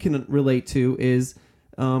else we can relate to is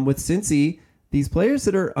with Cincy, these players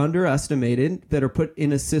that are underestimated, that are put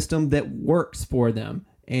in a system that works for them,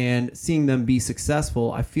 and seeing them be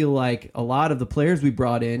successful. I feel like a lot of the players we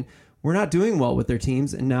brought in were not doing well with their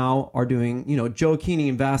teams, and now are doing, Joe Keeney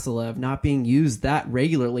and Vasilev not being used that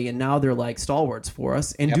regularly, and now they're like stalwarts for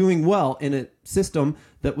us and doing well in a system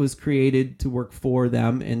that was created to work for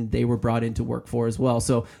them, and they were brought in to work for as well.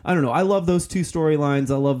 So I don't know. I love those two storylines.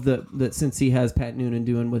 I love that Cincy has Pat Noonan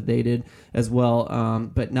doing what they did as well.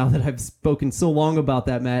 But now that I've spoken so long about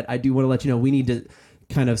that, Matt, I do want to let you know we need to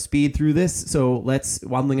kind of speed through this. So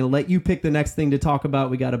I'm going to let you pick the next thing to talk about.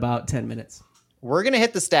 We got about 10 minutes. We're going to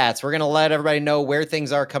hit the stats. We're going to let everybody know where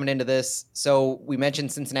things are coming into this. So we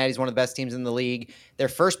mentioned Cincinnati's one of the best teams in the league. They're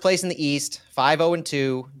first place in the East,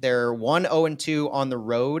 5-0-2. They're 1-0-2 on the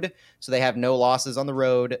road, so they have no losses on the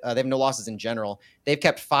road. They have no losses in general. They've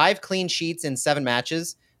kept 5 clean sheets in 7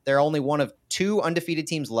 matches. They're only one of 2 undefeated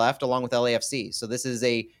teams left, along with LAFC. So this is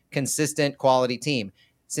a consistent quality team.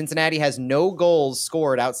 Cincinnati has no goals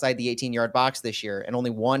scored outside the 18-yard box this year and only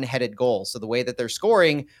one headed goal. So the way that they're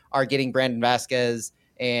scoring are getting Brandon Vasquez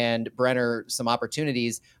and Brenner some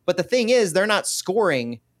opportunities. But the thing is, they're not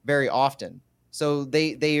scoring very often. So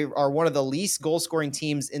they are one of the least goal-scoring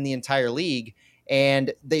teams in the entire league,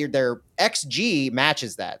 and their XG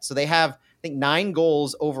matches that. So they have, I think, 9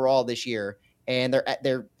 goals overall this year, and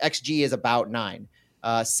their XG is about 9.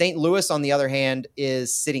 St. Louis, on the other hand,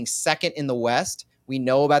 is sitting second in the West. We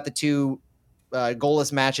know about the 2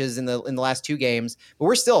 goalless matches in the last 2 games, but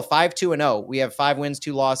we're still 5-2-0. We have 5 wins,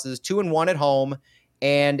 2 losses, 2-1 at home,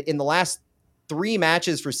 and in the last 3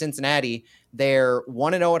 matches for Cincinnati, they're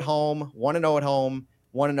 1-0 at home, 1-0 at home,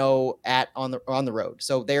 1-0 on the road.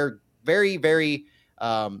 So they're very, very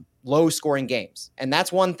low scoring games. And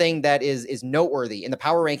that's one thing that is noteworthy. In the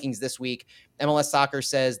power rankings this week, MLS Soccer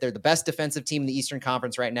says they're the best defensive team in the Eastern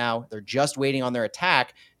Conference right now. They're just waiting on their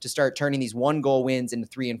attack to start turning these 1-goal wins into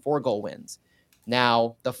 3 and 4-goal wins.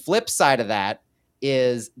 Now, the flip side of that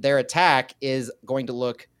is their attack is going to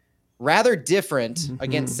look rather different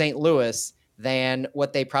against St. Louis than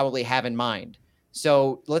what they probably have in mind.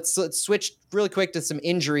 So let's switch really quick to some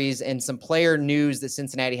injuries and some player news that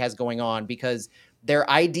Cincinnati has going on, because their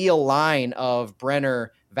ideal line of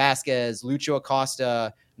Brenner, Vasquez, Lucho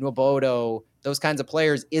Acosta, Nwobodo, those kinds of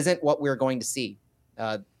players isn't what we're going to see.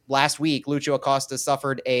 Last week, Lucho Acosta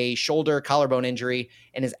suffered a shoulder collarbone injury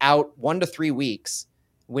and is out 1 to 3 weeks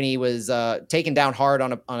when he was taken down hard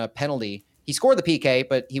on a penalty. He scored the PK,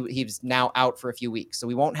 but he's now out for a few weeks. So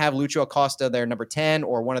we won't have Lucho Acosta, their number 10,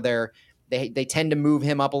 or one of their they tend to move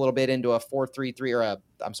him up a little bit into a 4-3-3 or a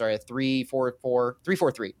 3-4-4,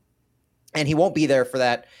 3-4-3. And he won't be there for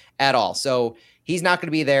that at all. So he's not going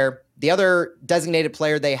to be there. The other designated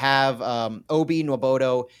player they have, Obi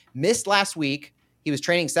Nwobodo, missed last week. He was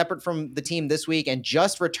training separate from the team this week and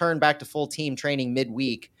just returned back to full team training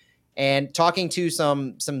midweek. And talking to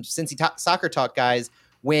some Cincy Soccer Talk guys,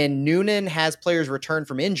 when Noonan has players return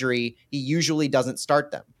from injury, he usually doesn't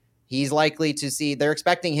start them. He's likely to see, they're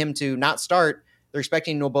expecting him to not start. They're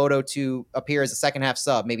expecting Nwobodo to appear as a second half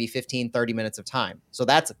sub, maybe 15, 30 minutes of time. So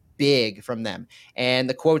that's big from them. And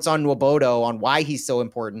the quotes on Nwobodo on why he's so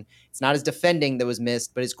important, it's not his defending that was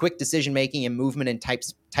missed, but his quick decision-making and movement in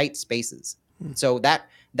tight spaces. So that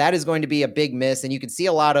is going to be a big miss. And you can see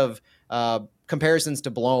a lot of comparisons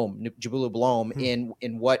to Jabulu Blom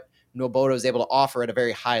in what Nwobodo is able to offer at a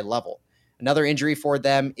very high level. Another injury for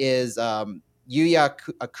them is Yuya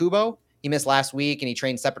Akubo. He missed last week and he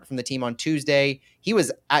trained separate from the team on Tuesday. He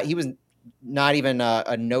was not even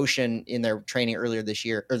a notion in their training earlier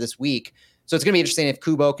this week. So it's going to be interesting if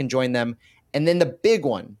Kubo can join them. And then the big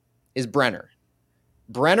one is Brenner.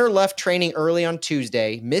 Brenner left training early on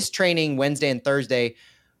Tuesday, missed training Wednesday and Thursday,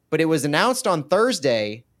 but it was announced on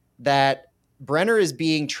Thursday that Brenner is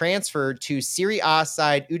being transferred to Serie A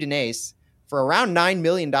side Udinese for around $9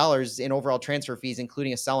 million in overall transfer fees,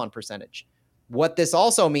 including a sell-on percentage. What this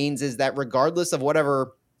also means is that regardless of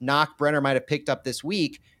whatever knock Brenner might have picked up this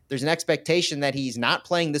week, there's an expectation that he's not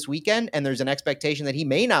playing this weekend, and there's an expectation that he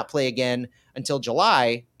may not play again until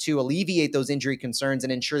July to alleviate those injury concerns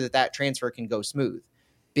and ensure that transfer can go smooth.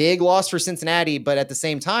 Big loss for Cincinnati, but at the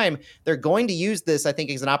same time, they're going to use this, I think,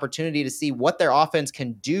 as an opportunity to see what their offense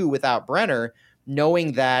can do without Brenner,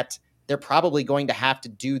 knowing that they're probably going to have to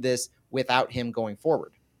do this without him going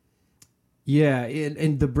forward. Yeah,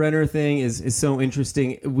 and the Brenner thing is so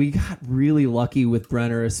interesting. We got really lucky with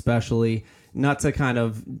Brenner, especially, not to kind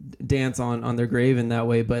of dance on their grave in that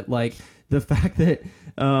way, but like the fact that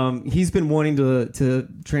he's been wanting to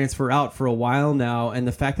transfer out for a while now, and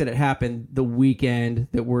the fact that it happened the weekend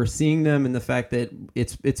that we're seeing them, and the fact that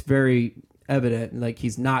it's very evident like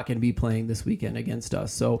he's not going to be playing this weekend against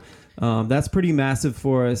us. So that's pretty massive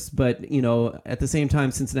for us. But at the same time,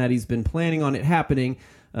 Cincinnati's been planning on it happening.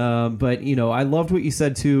 But I loved what you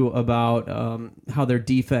said too about how their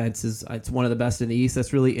defense it's one of the best in the East.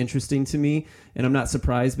 That's really interesting to me, and I'm not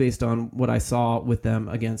surprised based on what I saw with them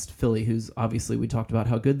against Philly, who's obviously, we talked about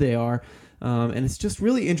how good they are, and it's just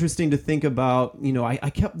really interesting to think about. I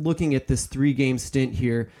kept looking at this 3-game stint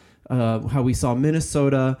here, how we saw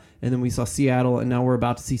Minnesota, and then we saw Seattle, and now we're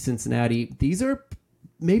about to see Cincinnati. These are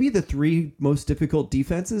maybe the 3 most difficult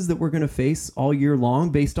defenses that we're going to face all year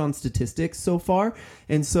long based on statistics so far.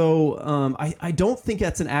 And so I don't think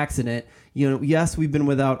that's an accident. Yes, we've been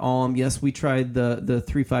without Alm. Yes, we tried the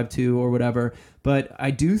 3-5-2 or whatever. But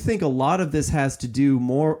I do think a lot of this has to do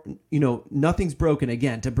more, nothing's broken,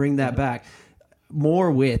 again, to bring that back,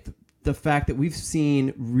 more with the fact that we've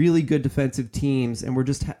seen really good defensive teams and we're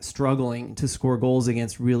just struggling to score goals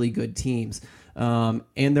against really good teams. And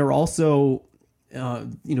they're also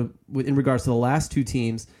in regards to the last two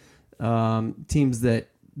teams, teams that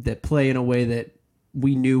play in a way that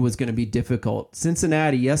we knew was going to be difficult.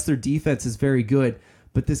 Cincinnati, yes, their defense is very good,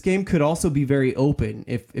 but this game could also be very open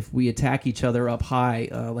if we attack each other up high,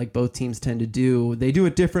 like both teams tend to do. They do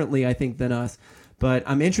it differently, I think, than us. But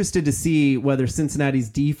I'm interested to see whether Cincinnati's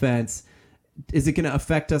defense, is it going to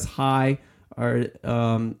affect us high?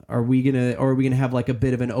 Are we gonna have like a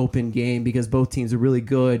bit of an open game, because both teams are really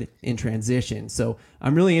good in transition? So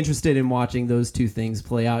I'm really interested in watching those two things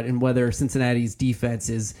play out, and whether Cincinnati's defense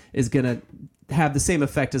is gonna have the same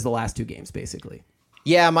effect as the last two games, basically.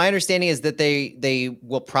 Yeah, my understanding is that they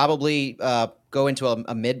will probably go into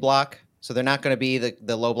a mid block. So they're not going to be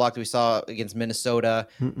the low block that we saw against Minnesota.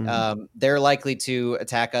 They're likely to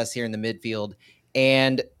attack us here in the midfield.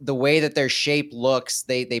 And the way that their shape looks,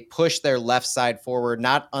 they push their left side forward,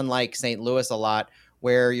 not unlike St. Louis a lot,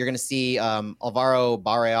 where you're going to see Alvaro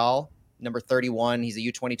Barreal, number 31. He's a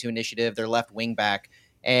U22 initiative, their left wing back.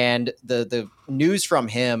 And the news from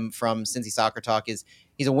him from Cincy Soccer Talk is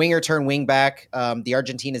he's a winger turn wing back. The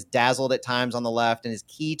Argentine is dazzled at times on the left and is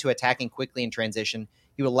key to attacking quickly in transition.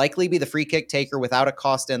 He will likely be the free kick taker without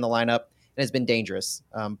Acosta in the lineup and has been dangerous.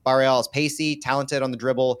 Barreal is pacey, talented on the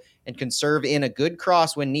dribble, and can serve in a good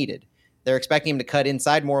cross when needed. They're expecting him to cut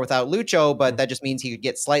inside more without Lucho, but that just means he could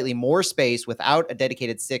get slightly more space without a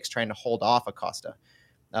dedicated six trying to hold off Acosta.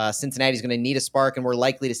 Cincinnati's going to need a spark, and we're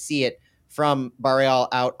likely to see it from Barreal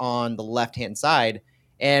out on the left-hand side.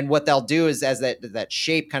 And what they'll do is, as that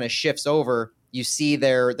shape kind of shifts over, you see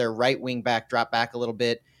their right wing back drop back a little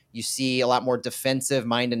bit. You see a lot more defensive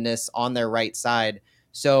mindedness on their right side.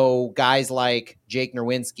 So guys like Jake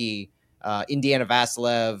Nerwinski, Indiana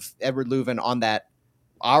Vasilev, Edward Leuven on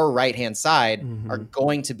our right-hand side are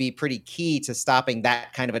going to be pretty key to stopping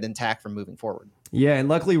that kind of an attack from moving forward. Yeah, and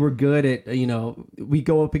luckily we're good at, we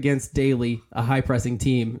go up against daily a high-pressing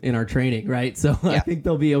team in our training, right? So yeah. I think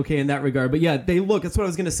they'll be okay in that regard. But yeah, that's what I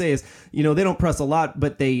was going to say is, they don't press a lot,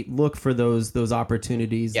 but they look for those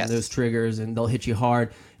opportunities and those triggers, and they'll hit you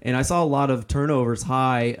hard. And I saw a lot of turnovers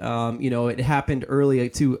high. It happened early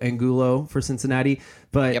to Angulo for Cincinnati,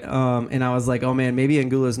 but and I was like, oh man, maybe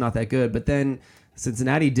Angulo's not that good. But then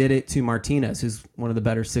Cincinnati did it to Martinez, who's one of the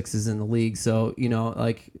better sixes in the league. So,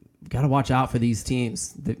 got to watch out for these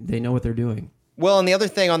teams. They know what they're doing. Well, and the other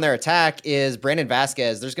thing on their attack is Brandon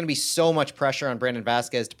Vasquez. There's going to be so much pressure on Brandon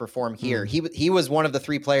Vasquez to perform here. He was one of the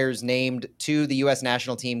three players named to the U.S.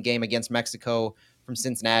 national team game against Mexico from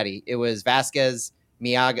Cincinnati. It was Vasquez,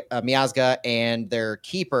 Miazga, and their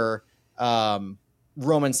keeper, Roman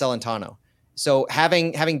Celentano. So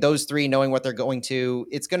having those three, knowing what they're going to,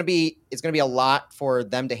 it's going to be a lot for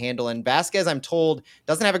them to handle. And Vasquez, I'm told,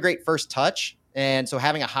 doesn't have a great first touch. And so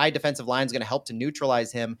having a high defensive line is going to help to neutralize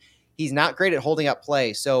him. He's not great at holding up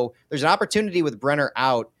play. So there's an opportunity with Brenner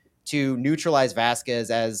out to neutralize Vasquez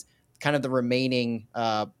as kind of the remaining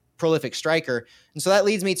prolific striker. And so that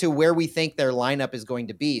leads me to where we think their lineup is going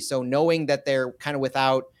to be. So knowing that they're kind of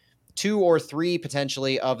without two or three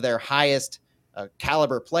potentially of their highest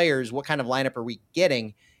caliber players, what kind of lineup are we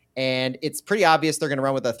getting? And it's pretty obvious they're going to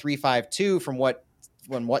run with a 3-5-2 from what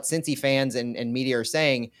Cincy fans and media are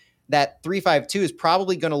saying. That 3-5-2 is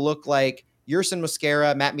probably going to look like Yerson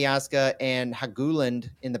Mosquera, Matt Miazga, and Haguland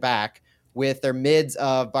in the back, with their mids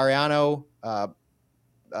of Barriano, I'm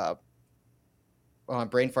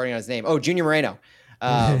brain farting on his name. Junior Moreno.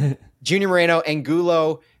 Junior Moreno,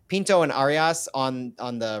 Angulo, Pinto, and Arias on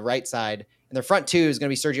the right side. And their front two is going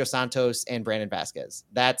to be Sergio Santos and Brandon Vasquez.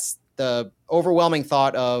 That's the overwhelming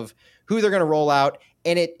thought of who they're going to roll out.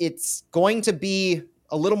 And it's going to be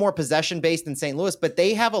a little more possession-based than St. Louis, but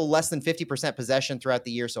they have a less than 50% possession throughout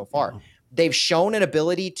the year so far. Wow. They've shown an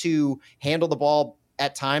ability to handle the ball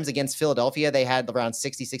at times. Against Philadelphia, they had around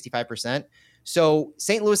 60-65%. So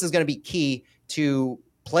St. Louis is going to be key to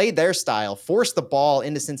play their style, force the ball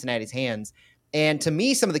into Cincinnati's hands. And to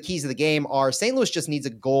me, some of the keys of the game are St. Louis just needs a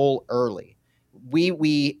goal early.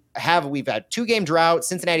 We've had 2-game drought.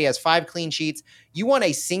 Cincinnati has 5 clean sheets. You want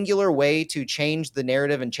a singular way to change the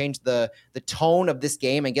narrative and change the tone of this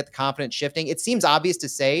game and get the confidence shifting. It seems obvious to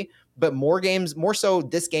say, but more so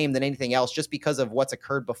this game than anything else, just because of what's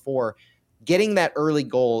occurred before. Getting that early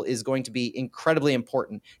goal is going to be incredibly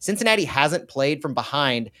important. Cincinnati hasn't played from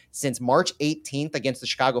behind since March 18th against the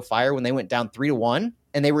Chicago Fire, when they went down 3-1,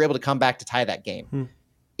 and they were able to come back to tie that game.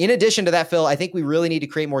 In addition to that, Phil, I think we really need to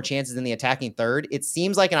create more chances in the attacking third. It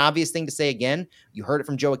seems like an obvious thing to say again. You heard it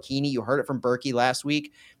from Joe Aquini. You heard it from Berkey last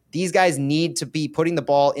week. These guys need to be putting the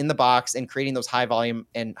ball in the box and creating those high volume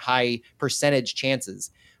and high percentage chances.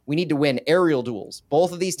 We need to win aerial duels.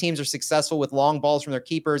 Both of these teams are successful with long balls from their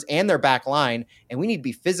keepers and their back line, and we need to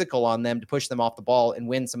be physical on them to push them off the ball and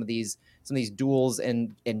win some of these duels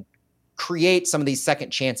and create some of these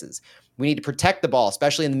second chances. We need to protect the ball,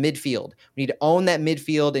 especially in the midfield. We need to own that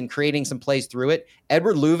midfield and creating some plays through it.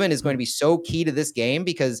 Edward Leuven is going to be so key to this game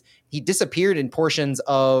because he disappeared in portions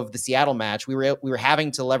of the Seattle match. We were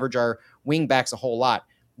having to leverage our wing backs a whole lot.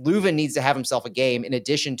 Leuven needs to have himself a game in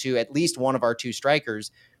addition to at least one of our two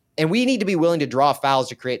strikers. And we need to be willing to draw fouls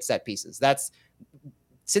to create set pieces.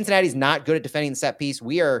 Cincinnati's not good at defending the set piece.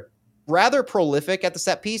 We are rather prolific at the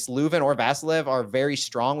set piece. Leuven or Vasilev are very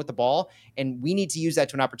strong with the ball, and we need to use that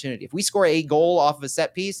to an opportunity. If we score a goal off of a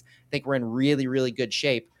set piece, I think we're in really, really good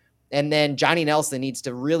shape. And then Johnny Nelson needs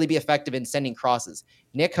to really be effective in sending crosses.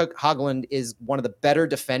 Nick Hogland is one of the better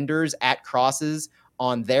defenders at crosses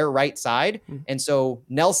on their right side. And so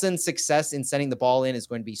Nelson's success in sending the ball in is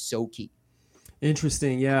going to be so key.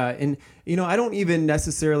 Interesting. Yeah. And, I don't even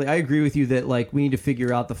necessarily, I agree with you that we need to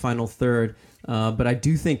figure out the final third. But I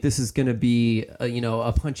do think this is going to be,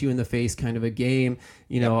 a punch you in the face kind of a game.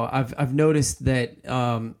 I've noticed that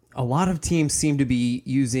a lot of teams seem to be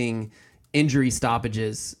using injury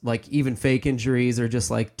stoppages, like even fake injuries or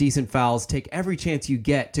just decent fouls. Take every chance you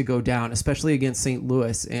get to go down, especially against St.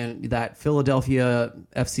 Louis and that Philadelphia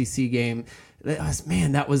FCC game.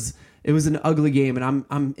 It was an ugly game, and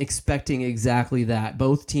I'm expecting exactly that.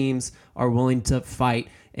 Both teams are willing to fight,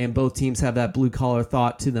 and both teams have that blue-collar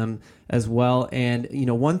thought to them as well. And,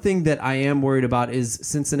 one thing that I am worried about is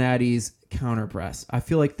Cincinnati's counter press. I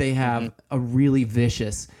feel like they have a really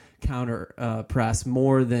vicious counter press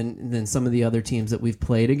more than some of the other teams that we've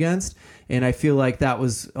played against. And I feel like that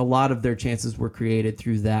was a lot of their chances were created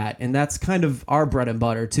through that. And that's kind of our bread and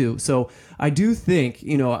butter too. So I do think,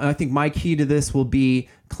 I think my key to this will be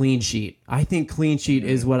clean sheet. I think clean sheet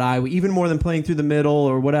is what even more than playing through the middle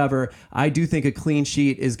or whatever, I do think a clean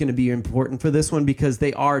sheet is going to be important for this one because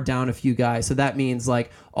they are down a few guys. So that means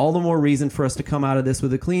all the more reason for us to come out of this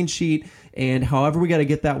with a clean sheet. And however we got to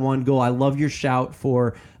get that one goal. I love your shout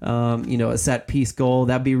for, a set piece goal.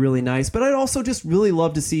 That'd be really nice. But I'd also just really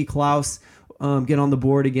love to see Klaus get on the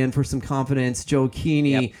board again for some confidence. Joe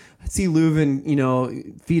Keeney, see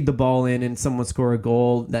Leuven, feed the ball in and someone score a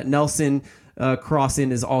goal. That Nelson cross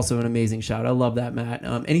in is also an amazing shot. I love that, Matt.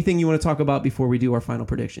 Anything you want to talk about before we do our final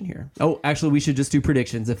prediction here? Oh, actually, we should just do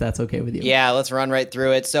predictions if that's okay with you. Yeah, let's run right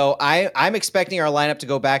through it. So I'm expecting our lineup to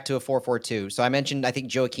go back to a 4-4-2. So I mentioned I think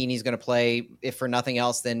Joe Keeney's going to play. If for nothing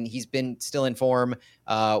else, then he's been still in form.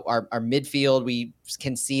 Our midfield, we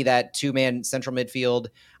can see that two-man central midfield.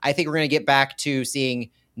 I think we're going to get back to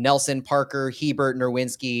seeing Nelson, Parker, Hebert,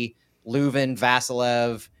 Nerwinski, Leuven,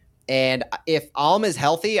 Vasilev. And if Alm is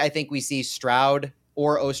healthy, I think we see Stroud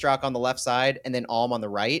or Ostrak on the left side and then Alm on the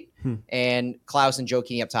right and Klaus and Joe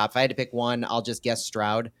Keeney up top. If I had to pick one, I'll just guess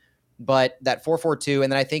Stroud. But that 4-4-2,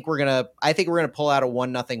 and then I think we're gonna pull out a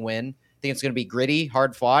 1-0 win. I think it's gonna be gritty,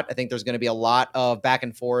 hard fought. I think there's gonna be a lot of back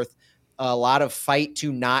and forth, a lot of fight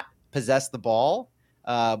to not possess the ball.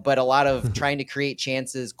 But a lot of trying to create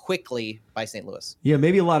chances quickly by St. Louis. Yeah,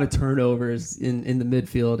 maybe a lot of turnovers in the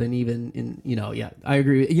midfield and even in, I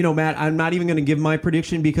agree. Matt, I'm not even going to give my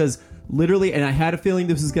prediction because literally, and I had a feeling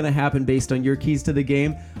this was going to happen based on your keys to the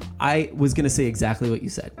game. I was going to say exactly what you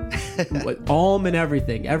said. Alm and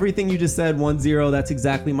everything you just said, 1-0, that's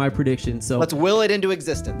exactly my prediction. So let's will it into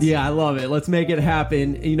existence. Yeah, I love it. Let's make it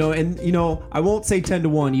happen. I won't say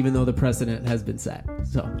 10-1, even though the precedent has been set.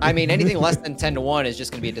 So I mean, anything less than 10-1 is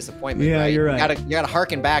just going to be a disappointment. Yeah, right? You're right. You got to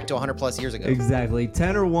harken back to 100+ years ago. Exactly.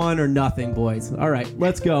 10 or 1 or nothing, boys. All right,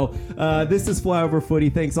 let's go. This is Flyover Footy.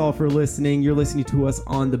 Thanks all for listening. You're listening to us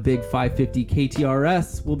on the Big 550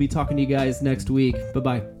 KTRS. We'll be talking to you guys next week.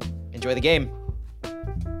 Bye-bye. Enjoy the game.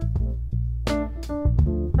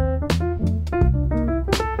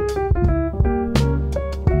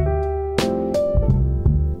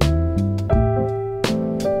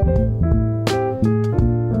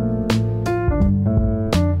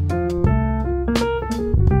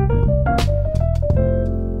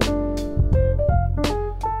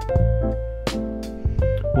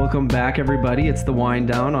 Welcome back, everybody. It's the wind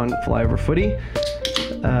down on Flyover Footy.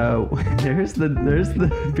 There's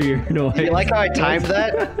the beer noise. You like how I timed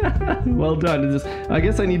that? Well done. I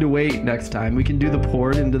guess I need to wait next time. We can do the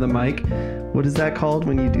pour into the mic. What is that called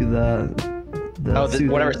when you do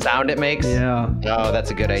whatever sound it makes? Yeah. Oh,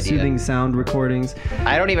 that's a good idea. Soothing sound recordings.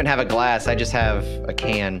 I don't even have a glass. I just have a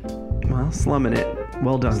can. Well, slumming it.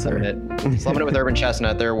 Well done, sir. Slumming it with Urban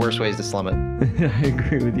Chestnut. There are worse ways to slum it. I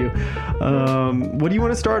agree with you. What do you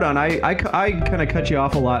want to start on? I kind of cut you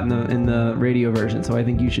off a lot in the radio version, so I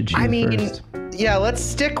think you should choose first. Yeah, let's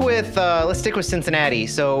stick with Cincinnati.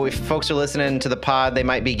 So if folks are listening to the pod, they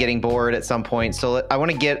might be getting bored at some point. So I want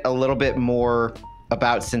to get a little bit more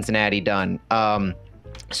about Cincinnati done.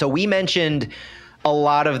 So we mentioned a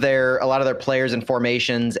lot of their players and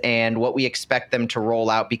formations and what we expect them to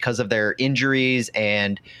roll out because of their injuries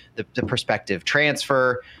and the prospective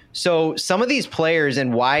transfer. So some of these players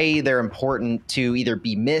and why they're important to either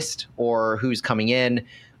be missed or who's coming in.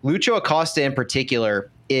 Lucho Acosta in particular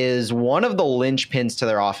is one of the linchpins to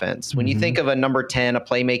their offense. When you think of a number 10, a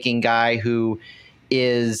playmaking guy who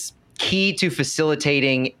is key to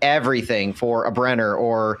facilitating everything for a Brenner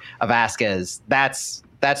or a Vasquez, that's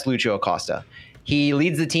Lucho Acosta. He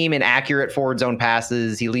leads the team in accurate forward zone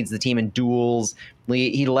passes. He leads the team in duels.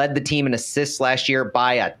 He led the team in assists last year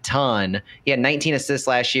by a ton. He had 19 assists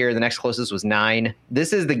last year. The next closest was 9.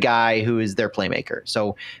 This is the guy who is their playmaker.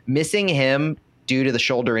 So missing him due to the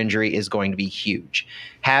shoulder injury is going to be huge.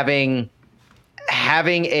 Having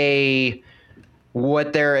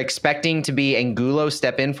what they're expecting to be Angulo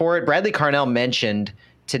step in for it. Bradley Carnell mentioned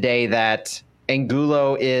today that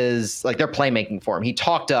Angulo is like they're playmaking for him. He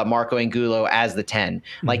talked up Marco Angulo as the 10.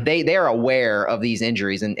 Like they are aware of these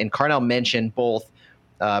injuries. And Carnell mentioned both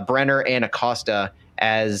Brenner and Acosta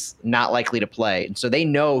as not likely to play. And so they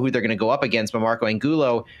know who they're going to go up against. But Marco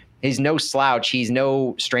Angulo, he's no slouch. He's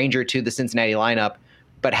no stranger to the Cincinnati lineup.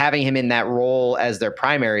 But having him in that role as their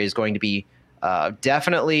primary is going to be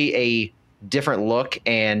definitely a different look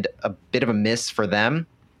and a bit of a miss for them.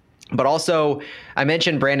 But also, I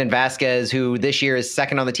mentioned Brandon Vasquez, who this year is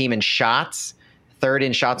second on the team in shots, third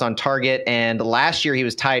in shots on target. And last year, he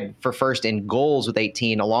was tied for first in goals with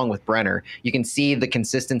 18, along with Brenner. You can see the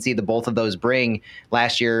consistency that both of those bring.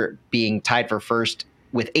 Last year, being tied for first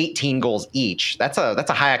with 18 goals each. That's a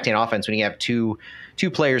high octane offense when you have two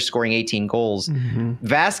players scoring 18 goals.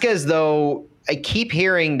 Vasquez, though, I keep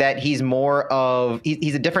hearing that he's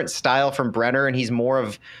a different style from Brenner, and he's more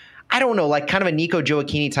of, I don't know, like kind of a Nico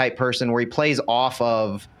Gioacchini type person where he plays off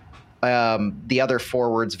of the other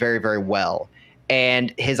forwards very, very well.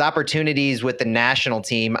 And his opportunities with the national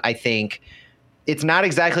team, I think it's not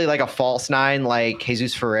exactly like a false nine like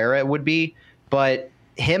Jesus Ferreira would be, but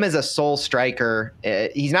him as a sole striker,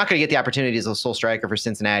 he's not going to get the opportunity as a sole striker for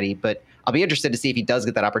Cincinnati, but I'll be interested to see if he does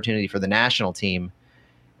get that opportunity for the national team.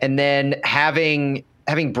 And then having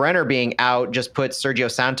Brenner being out just puts Sergio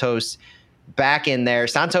Santos back in there.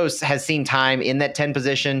 Santos has seen time in that 10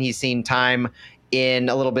 position. He's seen time in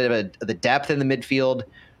a little bit of the depth in the midfield.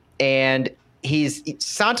 And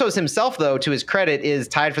Santos himself, though, to his credit, is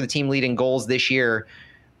tied for the team lead in goals this year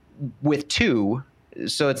with 2.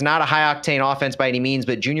 So it's not a high octane offense by any means,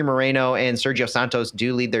 but Junior Moreno and Sergio Santos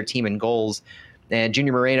do lead their team in goals. And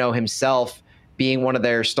Junior Moreno himself being one of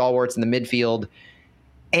their stalwarts in the midfield.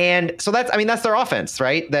 And so that's their offense,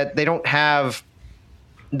 right? That they don't have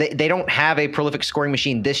a prolific scoring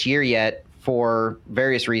machine this year yet for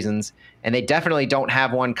various reasons, and they definitely don't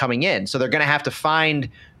have one coming in. So they're going to have to find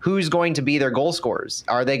who's going to be their goal scorers.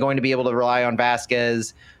 Are they going to be able to rely on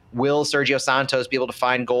Vasquez? Will Sergio Santos be able to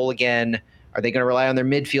find goal again? Are they going to rely on their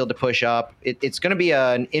midfield to push up? It's going to be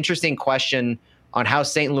an interesting question on how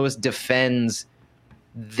St. Louis defends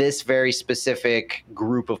this very specific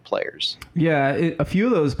group of players. Yeah, a few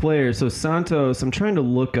of those players. So Santos, I'm trying to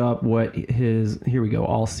look up what here we go,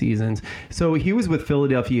 all seasons. So he was with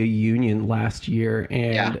Philadelphia Union last year,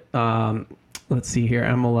 and let's see here,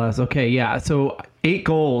 MLS. Okay, yeah, so 8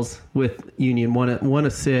 goals with Union, one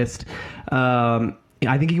assist.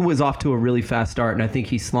 I think he was off to a really fast start, and I think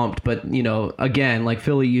he slumped. But, again, like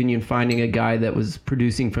Philly Union finding a guy that was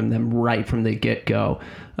producing from them right from the get-go.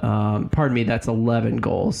 Pardon me, that's 11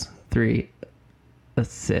 goals, 3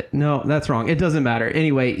 assists. No, that's wrong. It doesn't matter.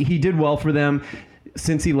 Anyway, he did well for them.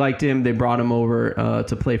 Since he liked him, they brought him over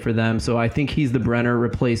to play for them. So I think he's the Brenner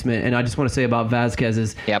replacement. And I just want to say about Vasquez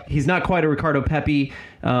is he's not quite a Ricardo Pepi.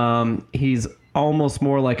 He's almost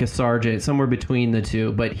more like a Sargent, somewhere between the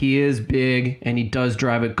two. But he is big, and he does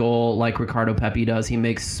drive a goal like Ricardo Pepi does. He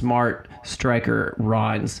makes smart striker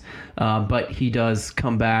runs, but he does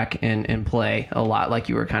come back and play a lot, like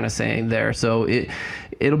you were kind of saying there. So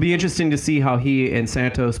it'll be interesting to see how he and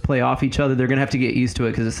Santos play off each other. They're going to have to get used to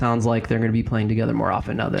it because it sounds like they're going to be playing together more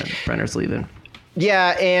often now that Brenner's leaving.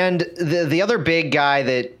 Yeah, and the other big guy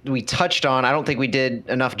that we touched on, I don't think we did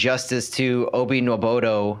enough justice to Obi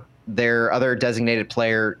Nwobodo. their other designated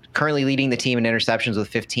player, currently leading the team in interceptions with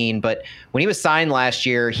 15. But when he was signed last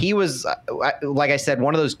year, he was, like I said,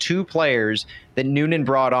 one of those two players that Noonan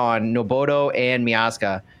brought on, Nobodo and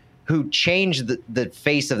Miazga, who changed the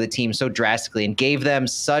face of the team so drastically and gave them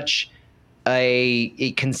such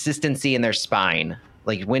a consistency in their spine.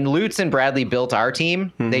 Like when Lutz and Bradley built our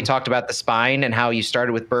team, they talked about the spine and how you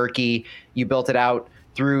started with Berkey, you built it out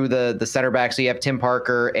through the center back. So you have Tim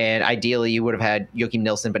Parker, and ideally you would have had Joachim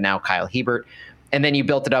Nilsson, but now Kyle Hebert. And then you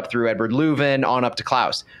built it up through Edward Leuven on up to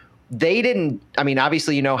Klaus. They didn't, I mean,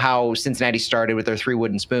 obviously you know how Cincinnati started with their 3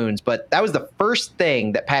 wooden spoons, but that was the first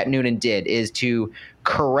thing that Pat Noonan did, is to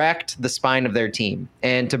correct the spine of their team.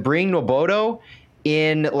 And to bring Nobodo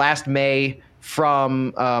in last May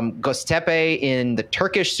from Göztepe in the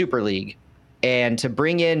Turkish Super League, and to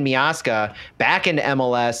bring in Miazga back into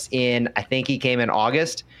MLS in, I think he came in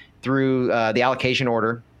August through the allocation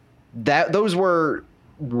order. Those were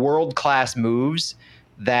world-class moves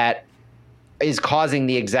that is causing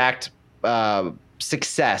the exact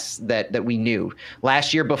success that we knew.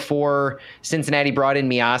 Last year, before Cincinnati brought in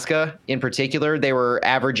Miazga in particular, they were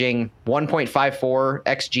averaging 1.54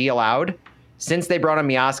 XG allowed. Since they brought in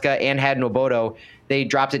Miazga and had Nobodo, they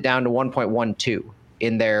dropped it down to 1.12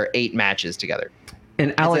 in their 8 matches together.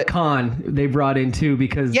 And Alec Khan, they brought in too,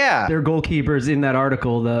 because their goalkeepers in that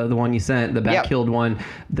article, the one you sent, the back-killed one,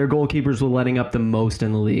 their goalkeepers were letting up the most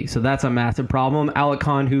in the league. So that's a massive problem. Alec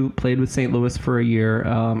Khan, who played with St. Louis for a year,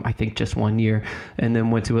 I think just 1 year, and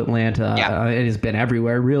then went to Atlanta. And has been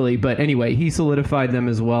everywhere, really. But anyway, he solidified them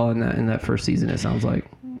as well in that first season, it sounds like.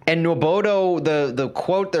 And Nobodo, the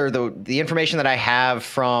quote or the information that I have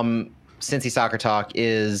from Cincy Soccer Talk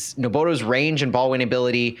is Nobodo's range and ball winning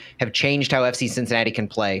ability have changed how FC Cincinnati can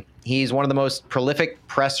play. He's one of the most prolific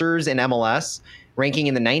pressers in MLS, ranking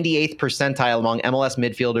in the 98th percentile among MLS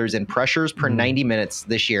midfielders in pressures per 90 minutes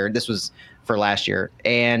this year. This was for last year.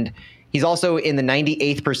 And he's also in the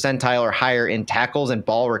 98th percentile or higher in tackles and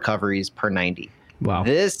ball recoveries per 90. Wow.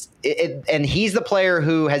 And he's the player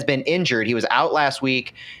who has been injured. He was out last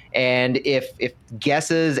week. And if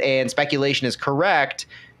guesses and speculation is correct,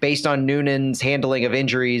 based on Noonan's handling of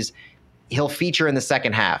injuries, he'll feature in the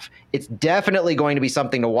second half. It's definitely going to be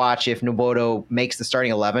something to watch if Nobodo makes the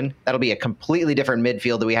starting 11. That'll be a completely different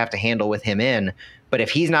midfield that we have to handle with him in. But if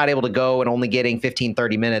he's not able to go and only getting 15,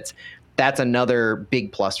 30 minutes, that's another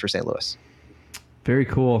big plus for St. Louis. Very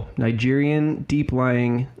cool. Nigerian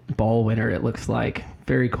deep-lying ball winner, it looks like.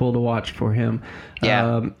 Very cool to watch for him.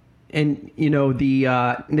 Yeah. And, you know, the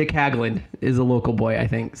Nick Hagland is a local boy, I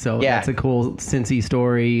think. So that's a cool Cincy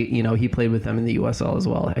story. You know, he played with them in the USL as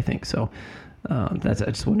well, I think. So I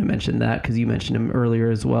just wanted to mention that because you mentioned him earlier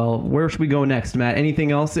as well. Where should we go next, Matt?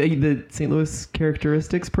 Anything else? The St. Louis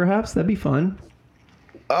characteristics, perhaps? That'd be fun.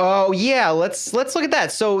 Oh, yeah. Let's look at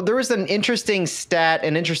that. So there was an interesting stat,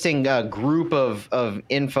 an interesting group of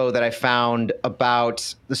info that I found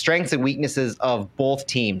about the strengths and weaknesses of both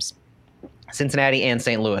teams, Cincinnati and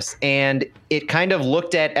St. Louis. And it kind of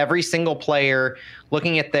looked at every single player,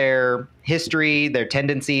 looking at their history, their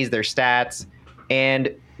tendencies, their stats.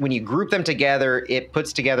 And when you group them together, it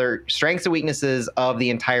puts together strengths and weaknesses of the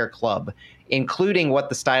entire club, including what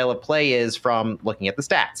the style of play is from looking at the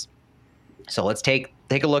stats. So let's take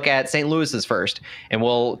a look at St. Louis's first, and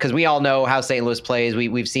because we all know how St. Louis plays.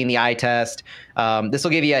 We've seen the eye test. This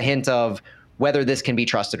will give you a hint of whether this can be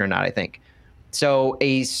trusted or not, I think. So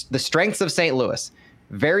the strengths of St. Louis: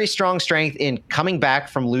 very strong strength in coming back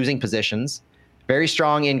from losing positions, very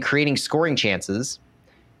strong in creating scoring chances,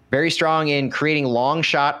 very strong in creating long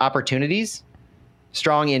shot opportunities,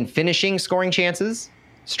 strong in finishing scoring chances,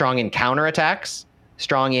 strong in counterattacks,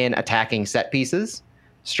 strong in attacking set pieces,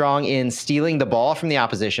 strong in stealing the ball from the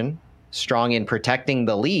opposition, strong in protecting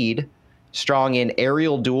the lead, strong in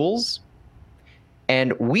aerial duels,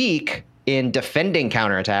 and weak in defending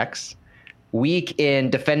counterattacks, weak in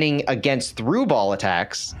defending against through ball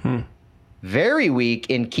attacks, very weak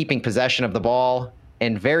in keeping possession of the ball,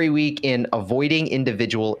 and very weak in avoiding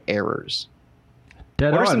individual errors.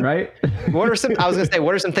 Dead on, right? What are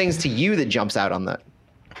some things to you that jumps out on that?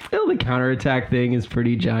 Well, the counterattack thing is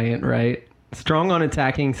pretty giant, right? Strong on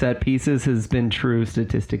attacking set pieces has been true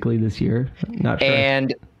statistically this year. Not sure.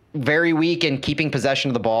 And very weak in keeping possession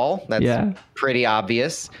of the ball. That's pretty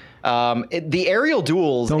obvious. The aerial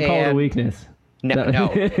duels. Don't call it a weakness. No.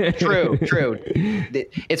 True.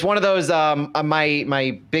 It's one of those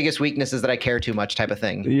my biggest weakness is that I care too much type of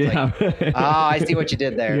thing. Yeah. Like, I see what you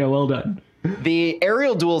did there. Yeah, well done. The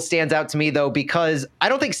aerial duel stands out to me though because I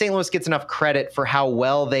don't think St. Louis gets enough credit for how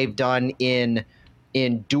well they've done in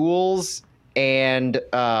duels and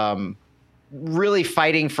really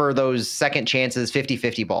fighting for those second chances,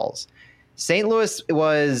 50-50 balls. St. Louis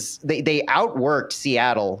they outworked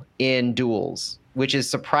Seattle in duels, which is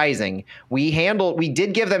surprising. We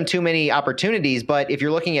did give them too many opportunities, but if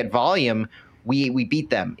you're looking at volume, we beat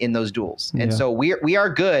them in those duels. And so we are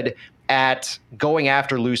good at going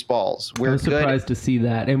after loose balls. I was surprised to see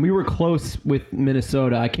that. And we were close with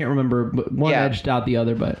Minnesota. I can't remember, but one edged out the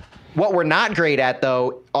other, but what we're not great at,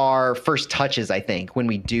 though, are first touches, I think, when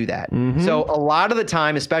we do that. Mm-hmm. So a lot of the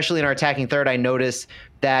time, especially in our attacking third, I notice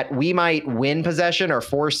that we might win possession or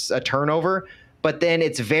force a turnover, but then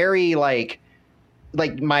it's very like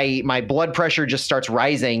my blood pressure just starts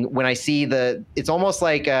rising when I see it's almost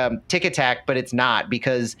like tick attack, but it's not,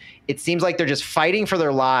 because it seems like they're just fighting for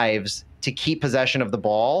their lives to keep possession of the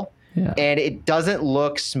ball. Yeah. And it doesn't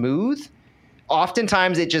look smooth.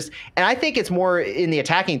 Oftentimes and I think it's more in the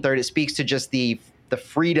attacking third, it speaks to just the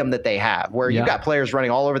freedom that they have, where you've got players running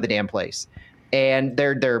all over the damn place, and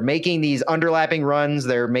they're making these underlapping runs.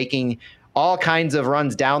 They're making all kinds of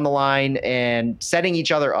runs down the line and setting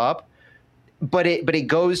each other up. But it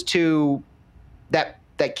goes to that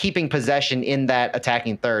keeping possession in that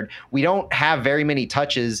attacking third. We don't have very many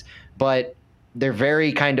touches, but they're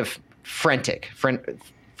very kind of frenetic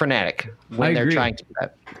when they're trying to do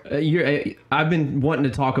that. I've been wanting to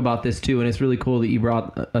talk about this too, and it's really cool that you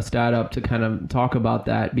brought a stat up to kind of talk about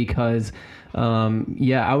that, because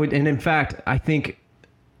I would, and in fact, I think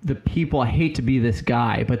the people, I hate to be this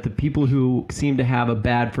guy, but the people who seem to have a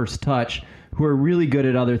bad first touch, who are really good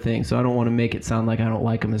at other things, so I don't want to make it sound like I don't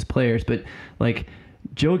like them as players, but like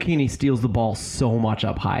Joe Keeney steals the ball so much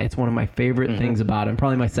up high. It's one of my favorite things about him,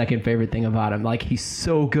 probably my second favorite thing about him. Like, he's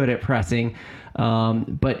so good at pressing,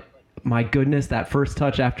 but my goodness, that first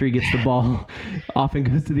touch after he gets the ball often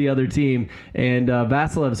goes to the other team. And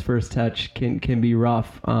Vasilev's first touch can be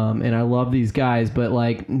rough. And I love these guys, but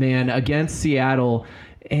like, man, against Seattle,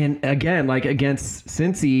 and again, like against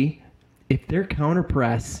Cincy, if their counter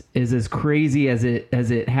press is as crazy as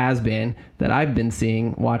it has been, that I've been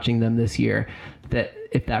seeing watching them this year, that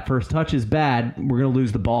if that first touch is bad, we're going to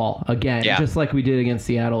lose the ball again, just like we did against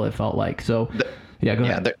Seattle, it felt like. So, go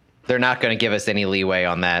ahead. They're not going to give us any leeway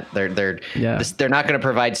on that. They're not going to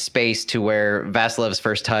provide space to where Vasilev's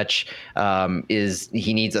first touch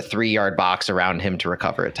he needs a 3-yard box around him to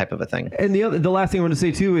recover it, type of a thing. And the last thing I want to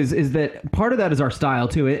say too is that part of that is our style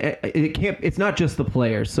too. It's not just the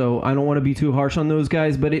players. So I don't want to be too harsh on those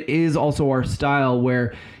guys, but it is also our style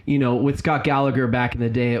where, with Scott Gallagher back in the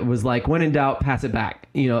day, it was like, when in doubt, pass it back.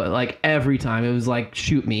 Like every time it was like,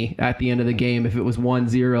 shoot me at the end of the game if it was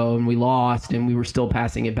 1-0 and we lost and we were still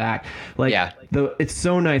passing it back. It's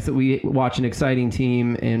so nice that we watch an exciting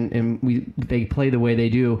team and they play the way they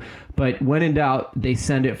do. But when in doubt, they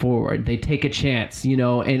send it forward. They take a chance,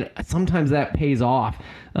 and sometimes that pays off.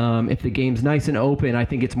 If the game's nice and open, I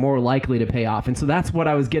think it's more likely to pay off. And so that's what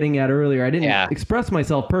I was getting at earlier. I didn't express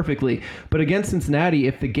myself perfectly, but against Cincinnati,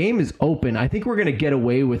 if the game is open, I think we're going to get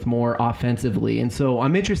away with more offensively. And so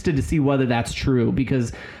I'm interested to see whether that's true,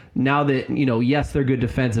 because now that, yes, they're good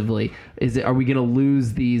defensively, are we going to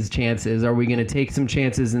lose these chances? Are we going to take some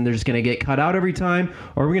chances and they're just going to get cut out every time?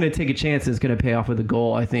 Or are we going to take a chance and it's going to pay off with a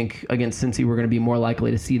goal? I think against Cincy, we're going to be more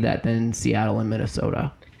likely to see that than Seattle and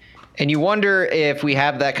Minnesota. And you wonder, if we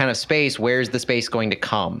have that kind of space, where's the space going to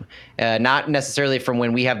come? Not necessarily from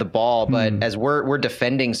when we have the ball, but as we're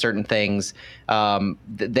defending certain things,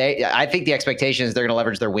 I think the expectation is they're going to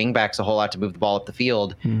leverage their wing backs a whole lot to move the ball up the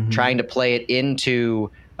field, trying to play it into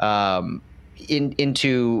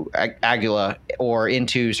Aguila or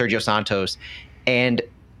into Sergio Santos. And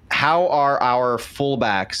how are our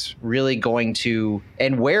fullbacks really going to,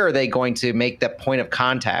 and where are they going to make that point of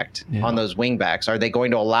contact on those wingbacks? Are they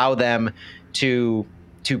going to allow them to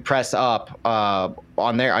press up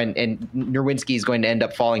on there, and Nerwinski is going to end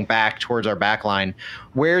up falling back towards our back line?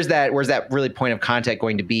 Where's that really point of contact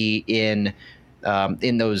going to be in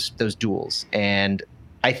those duels? And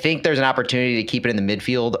I think there's an opportunity to keep it in the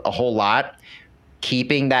midfield a whole lot,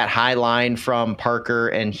 keeping that high line from Parker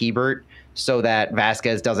and Hebert, so that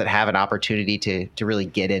Vasquez doesn't have an opportunity to really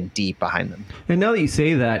get in deep behind them. And now that you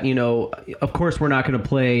say that, of course we're not going to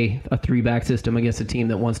play a 3-back system against a team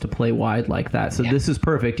that wants to play wide like that. So this is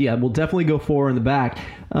perfect. Yeah, we'll definitely go 4 in the back.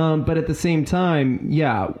 But at the same time,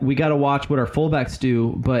 we got to watch what our fullbacks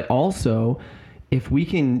do. But also, if we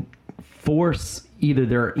can force either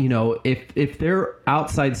they're, if their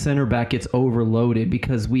outside center back gets overloaded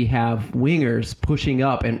because we have wingers pushing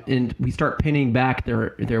up and we start pinning back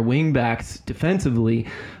their wing backs defensively,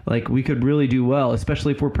 like we could really do well,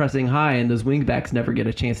 especially if we're pressing high and those wing backs never get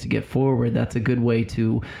a chance to get forward. That's a good way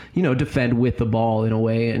to, defend with the ball in a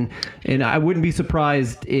way. And I wouldn't be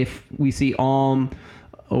surprised if we see Alm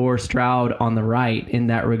or Stroud on the right in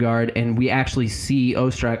that regard, and we actually see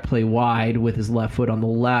Ostrak play wide with his left foot on the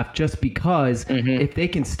left, just because if they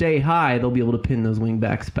can stay high, they'll be able to pin those wing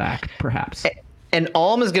backs back, perhaps. And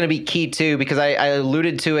Alm is going to be key too, because I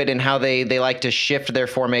alluded to it in how they like to shift their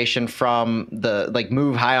formation from the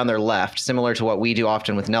move high on their left, similar to what we do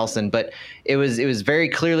often with Nelson. But it was very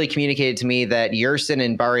clearly communicated to me that Yersin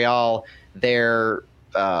and Barrial, their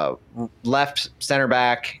left center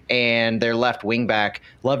back and their left wing back,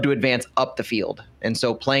 love to advance up the field. And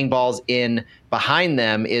so playing balls in behind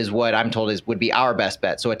them is what I'm told would be our best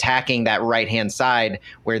bet. So attacking that right-hand side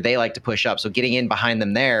where they like to push up. So getting in behind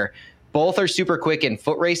them there. Both are super quick in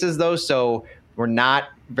foot races though, so we're not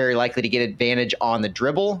very likely to get advantage on the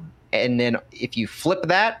dribble. And then if you flip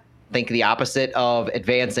that, think the opposite of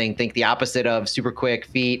advancing, think the opposite of super quick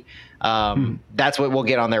feet. That's what we'll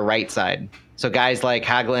get on their right side. So guys like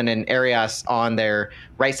Hagelin and Arias on their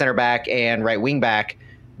right center back and right wing back,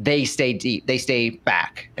 they stay deep, they stay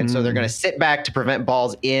back. And so they're going to sit back to prevent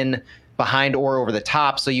balls in behind or over the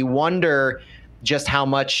top. So you wonder just how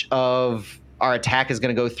much of our attack is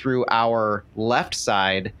going to go through our left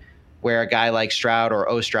side, where a guy like Stroud or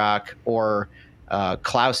Ostrak or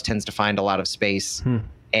Klaus tends to find a lot of space,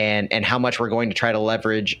 and how much we're going to try to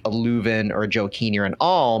leverage a Leuven or a Joe Keeney or an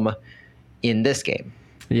Alm in this game.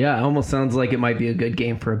 Yeah, it almost sounds like it might be a good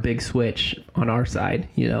game for a big switch on our side,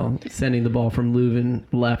 sending the ball from Leuven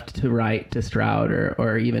left to right to Stroud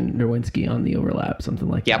or even Nerwinski on the overlap, something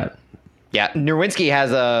like that. Yeah, Nerwinski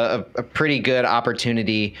has a pretty good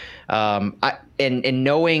opportunity, and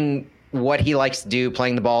knowing what he likes to do,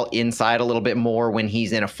 playing the ball inside a little bit more when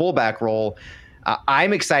he's in a fullback role.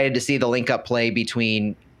 I'm excited to see the link-up play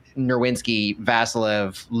between Nerwinski,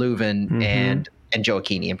 Vasilev, Leuven, and Joe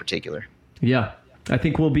Keeney in particular. Yeah. I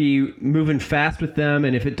think we'll be moving fast with them,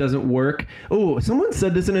 and if it doesn't work... Oh, someone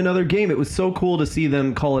said this in another game. It was so cool to see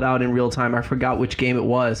them call it out in real time. I forgot which game it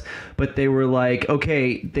was, but they were like,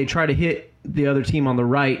 okay, they try to hit the other team on the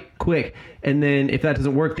right quick, and then if that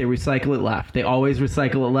doesn't work, they recycle it left. They always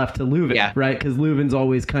recycle it left to Leuven, right? Because Leuven's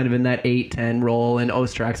always kind of in that 8-10 role, and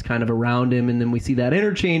Ostrak's kind of around him, and then we see that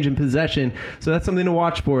interchange in possession. So that's something to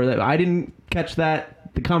watch for. I didn't catch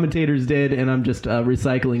that. The commentators did, and I'm just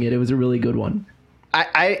recycling it. It was a really good one.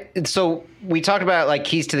 So we talked about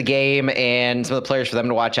keys to the game and some of the players for them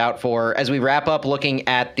to watch out for. As we wrap up looking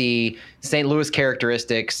at the St. Louis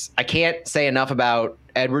characteristics, I can't say enough about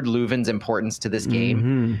Edward Leuven's importance to this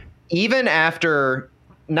game. Even after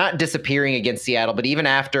not disappearing against Seattle, but even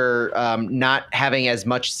after not having as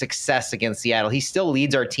much success against Seattle, he still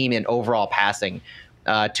leads our team in overall passing.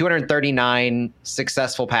 239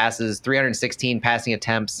 successful passes, 316 passing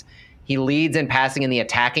attempts. He leads in passing in the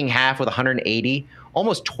attacking half with 180,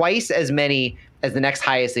 almost twice as many as the next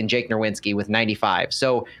highest in Jake Nerwinski with 95.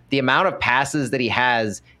 So the amount of passes that he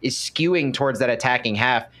has is skewing towards that attacking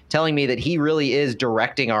half, telling me that he really is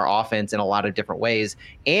directing our offense in a lot of different ways.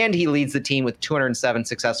 And he leads the team with 207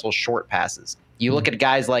 successful short passes. You look at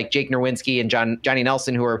guys like Jake Nerwinski and Johnny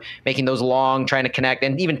Nelson, who are making those long, trying to connect,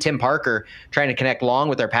 and even Tim Parker trying to connect long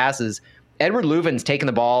with their passes. Edward Leuven's taking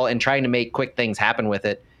the ball and trying to make quick things happen with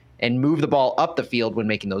it and move the ball up the field when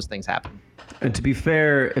making those things happen. And to be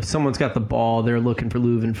fair, if someone's got the ball, they're looking for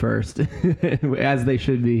Leuven first, as they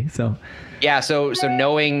should be. So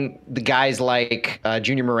knowing the guys like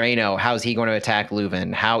Junior Moreno, how's he going to attack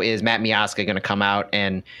Leuven? How is Matt Miazga going to come out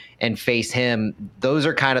and face him? Those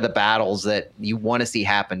are kind of the battles that you want to see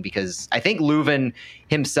happen, because I think Leuven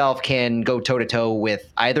himself can go toe-to-toe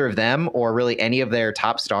with either of them or really any of their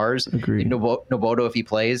top stars. Agreed. Noboto, if he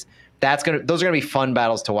plays. Those are going to be fun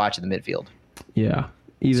battles to watch in the midfield. Yeah.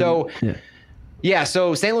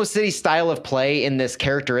 So St. Louis City's style of play in this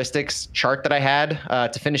characteristics chart that I had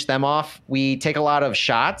to finish them off, we take a lot of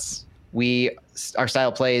shots. Our style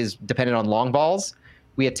of play is dependent on long balls.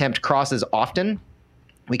 We attempt crosses often.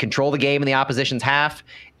 We control the game in the opposition's half,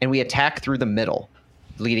 and we attack through the middle,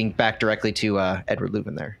 leading back directly to Edward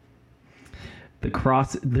Leuven there.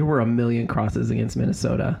 There were a million crosses against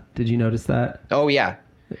Minnesota. Did you notice that? Oh yeah.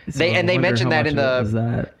 They mentioned that in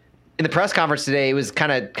the press conference today. It was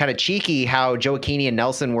kind of cheeky how Joe Keeney and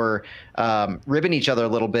Nelson were ribbing each other a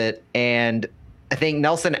little bit, and I think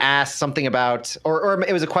Nelson asked something about, or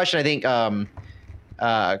it was a question. I think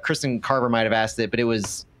Kristen Carver might have asked it, but it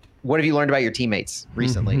was what have you learned about your teammates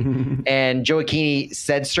recently? And Gioacchini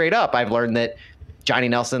said straight up, I've learned that Johnny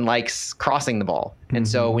Nelson likes crossing the ball. And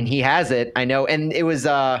so when he has it, I know, and it was,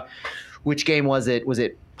 which game was it? Was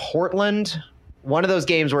it Portland? One of those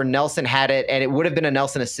games where Nelson had it, and it would have been a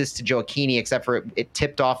Nelson assist to Gioacchini, except for it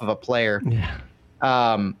tipped off of a player. Yeah.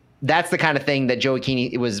 That's the kind of thing that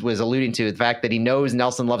Gioacchini was alluding to, the fact that he knows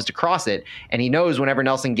Nelson loves to cross it, and he knows whenever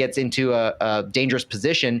Nelson gets into a dangerous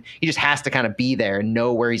position, he just has to kind of be there and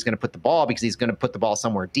know where he's going to put the ball, because he's going to put the ball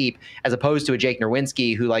somewhere deep, as opposed to a Jake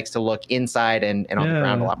Nerwinski who likes to look inside and on the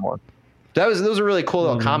ground a lot more. So those are really cool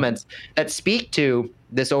little comments that speak to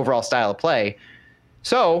this overall style of play.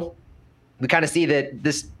 So we kind of see that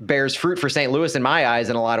this bears fruit for St. Louis in my eyes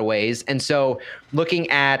in a lot of ways. And so looking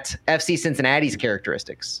at FC Cincinnati's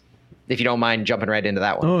characteristics, if you don't mind jumping right into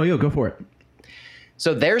that one. Oh, go for it.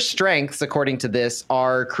 So their strengths, according to this,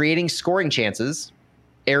 are creating scoring chances,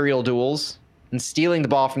 aerial duels, and stealing the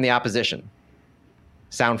ball from the opposition.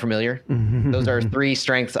 Sound familiar? Those are 3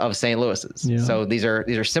 strengths of St. Louis's. Yeah. So these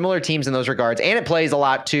are similar teams in those regards, and it plays a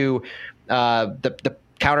lot to the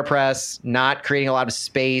counter press, not creating a lot of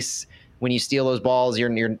space. When you steal those balls,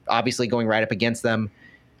 you're obviously going right up against them.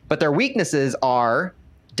 But their weaknesses are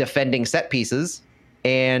defending set pieces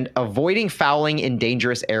and avoiding fouling in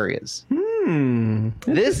dangerous areas.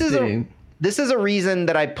 This is a reason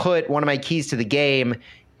that I put one of my keys to the game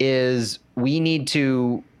is we need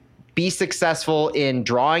to be successful in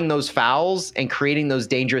drawing those fouls and creating those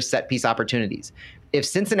dangerous set piece opportunities. If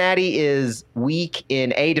Cincinnati is weak in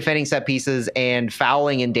defending set pieces and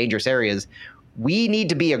fouling in dangerous areas, we need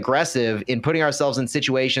to be aggressive in putting ourselves in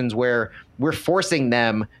situations where we're forcing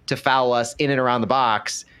them to foul us in and around the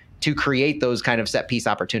box to create those kind of set piece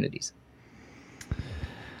opportunities.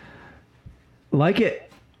 Like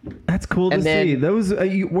it. That's cool to see. Those.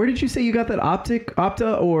 Where did you say you got that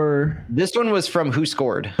Opta or? This one was from Who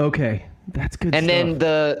Scored. Okay, that's good. And stuff. then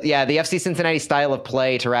the FC Cincinnati style of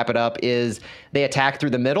play, to wrap it up, is they attack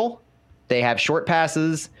through the middle, they have short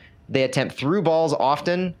passes, they attempt through balls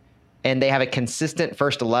often, and they have a consistent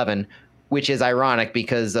first 11, which is ironic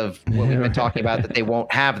because of what we've been talking about, that they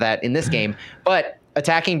won't have that in this game. But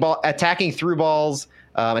attacking through balls,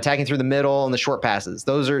 attacking through the middle, and the short passes.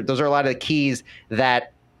 Those are a lot of the keys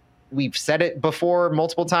that we've said it before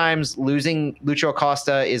multiple times. Losing Lucho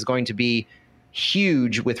Acosta is going to be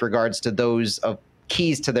huge with regards to those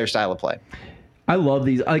keys to their style of play. I love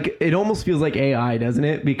these. Like, it almost feels like AI, doesn't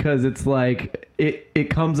it? Because it's like it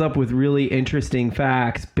comes up with really interesting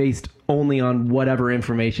facts based only on whatever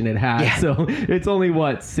information it has. Yeah. So it's only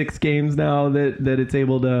 6 games now that it's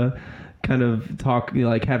able to kind of talk,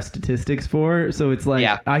 like, have statistics for. So it's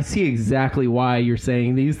like, I see exactly why you're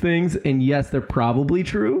saying these things, and yes, they're probably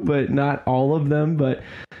true, but not all of them. But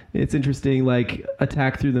it's interesting, like,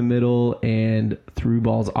 attack through the middle and through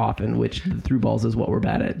balls often, which through balls is what we're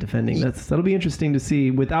bad at defending. That'll be interesting to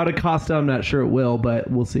see. Without Acosta, I'm not sure it will, but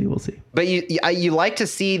we'll see. But you like to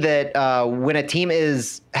see that when a team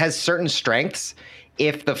has certain strengths,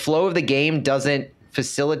 if the flow of the game doesn't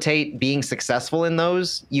facilitate being successful in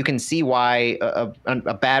those, you can see why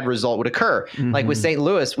a bad result would occur. Like with St.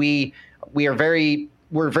 Louis, we're very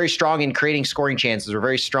strong in creating scoring chances. We're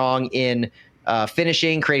very strong in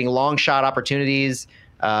finishing, creating long shot opportunities,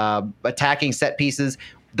 attacking set pieces.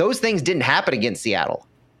 Those things didn't happen against Seattle.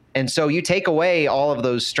 And so you take away all of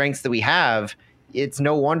those strengths that we have, it's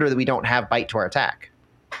no wonder that we don't have bite to our attack.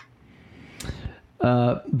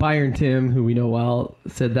 Byron Tim, who we know well,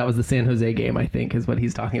 said that was the San Jose game, I think, is what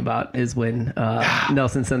he's talking about, is when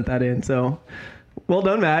Nelson sent that in. So well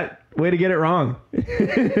done, Matt. Way to get it wrong.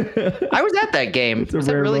 I was at that game. It's a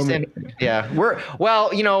rare moment. Yeah.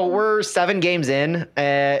 We're 7 games in.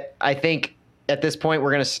 I think at this point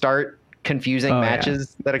we're going to start confusing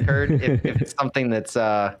matches that occurred. if it's something that's,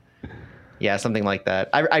 something like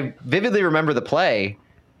that. I vividly remember the play.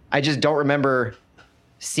 I just don't remember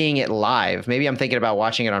seeing it live. Maybe I'm thinking about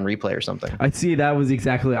watching it on replay or something. I see. That was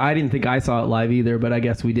exactly. I didn't think I saw it live either, but I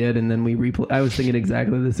guess we did, and then we replay. I was thinking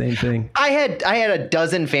exactly the same thing. I had a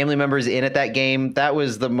dozen family members in at that game. That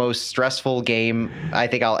was the most stressful game I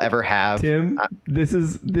think I'll ever have. Tim, this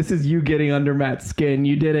is you getting under Matt's skin.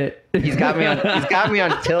 You did it. He's got me on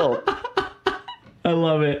tilt. I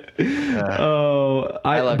love it.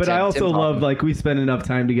 I also love, like, we spend enough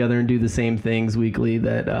time together and do the same things weekly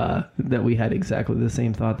that we had exactly the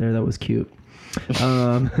same thought there. That was cute.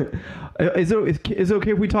 Is it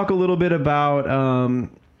okay if we talk a little bit about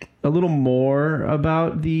a little more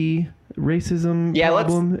about the racism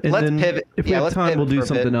problem? Let's pivot. If we have time, we'll do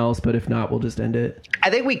something else, but if not, we'll just end it.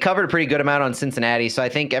 I think we covered a pretty good amount on Cincinnati, so I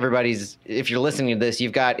think if you're listening to this,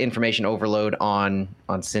 you've got information overload on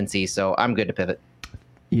Cincy, so I'm good to pivot.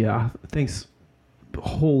 Yeah, thanks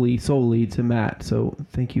wholly solely to Matt. So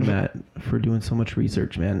thank you, Matt, for doing so much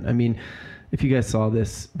research, man. I mean, if you guys saw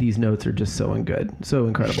this, these notes are just so good, so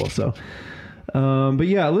incredible. So, but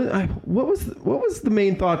yeah, what was the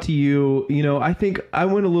main thought to you? You know, I think I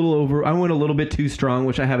went a little bit too strong,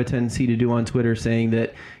 which I have a tendency to do on Twitter, saying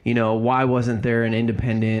that, you know, why wasn't there an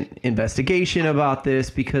independent investigation about this?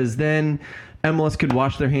 Because then MLS could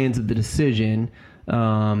wash their hands of the decision.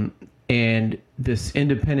 And this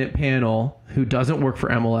independent panel who doesn't work for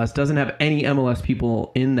MLS, doesn't have any MLS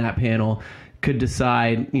people in that panel, could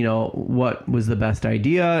decide, you know, what was the best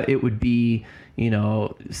idea. It would be, you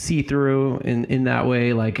know, see-through in that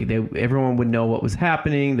way. Like everyone would know what was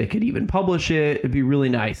happening. They could even publish it. It'd be really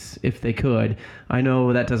nice if they could. I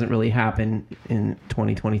know that doesn't really happen in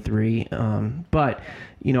 2023. But,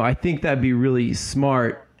 you know, I think that'd be really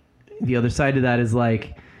smart. The other side of that is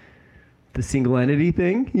like, the single entity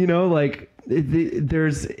thing, you know, like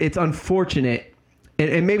it's unfortunate,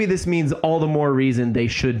 and maybe this means all the more reason they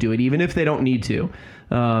should do it, even if they don't need to,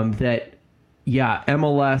 that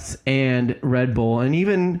MLS and Red Bull, and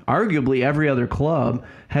even arguably every other club,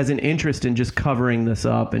 has an interest in just covering this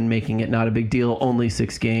up and making it not a big deal, only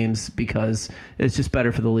 6 games, because it's just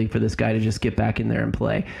better for the league for this guy to just get back in there and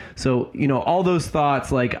play. So, you know, all those thoughts,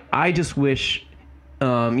 like, I just wish,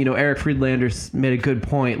 you know, Eric Friedlander made a good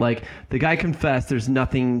point. Like, the guy confessed there's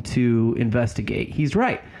nothing to investigate. He's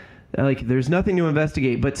right. Like, there's nothing to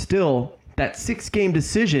investigate, but still, that 6-game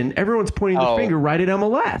decision, everyone's pointing the finger right at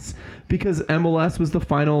MLS, because MLS was the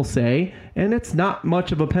final say, and it's not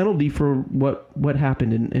much of a penalty for what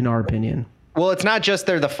happened in our opinion. Well, it's not just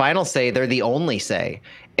they're the final say, they're the only say.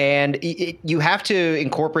 And you have to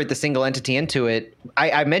incorporate the single entity into it.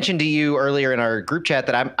 I mentioned to you earlier in our group chat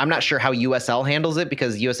that I'm not sure how USL handles it,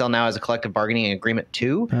 because USL now has a collective bargaining agreement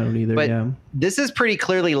too. I don't either, but this is pretty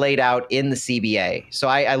clearly laid out in the CBA. So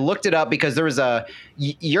I looked it up because there was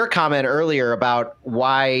your comment earlier about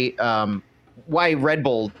why Red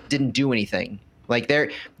Bull didn't do anything. Like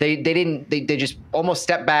they just almost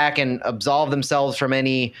stepped back and absolved themselves from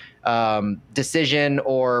any decision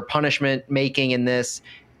or punishment making in this.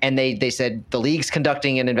 And they said the league's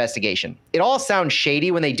conducting an investigation. It all sounds shady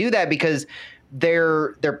when they do that, because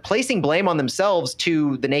they're placing blame on themselves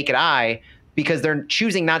to the naked eye, because they're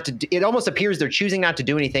choosing not to. It almost appears they're choosing not to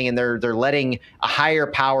do anything, and they're letting a higher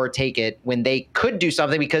power take it when they could do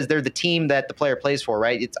something, because they're the team that the player plays for,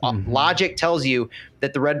 right? It's logic tells you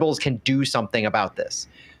that the Red Bulls can do something about this,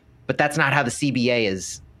 but that's not how the CBA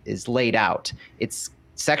is laid out. It's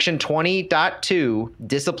Section 20.2,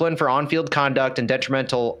 discipline for on-field conduct and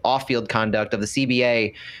detrimental off-field conduct of the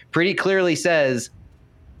CBA, pretty clearly says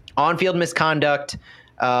on-field misconduct.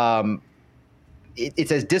 It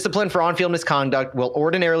says discipline for on-field misconduct will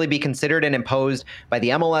ordinarily be considered and imposed by the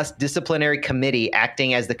MLS disciplinary committee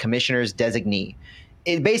acting as the commissioner's designee.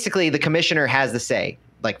 Basically, the commissioner has the say,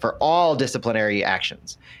 like, for all disciplinary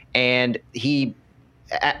actions, and he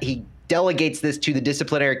delegates this to the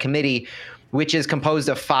disciplinary committee, which is composed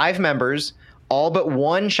of 5 members. All but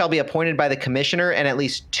one shall be appointed by the commissioner, and at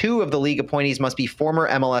least 2 of the league appointees must be former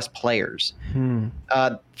MLS players.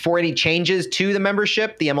 For any changes to the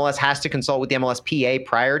membership, the MLS has to consult with the MLSPA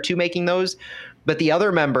prior to making those. But the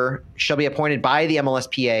other member shall be appointed by the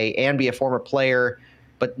MLSPA and be a former player,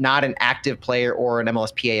 but not an active player or an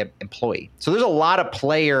MLSPA employee. So there's a lot of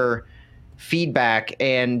player feedback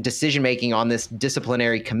and decision making on this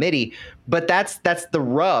disciplinary committee, but that's the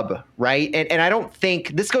rub, right? And I don't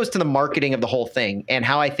think this goes to the marketing of the whole thing, and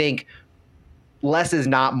how I think less is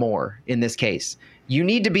not more in this case. You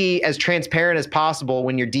need to be as transparent as possible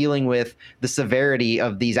when you're dealing with the severity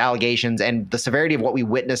of these allegations and the severity of what we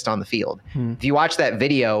witnessed on the field. If you watch that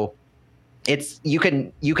video, you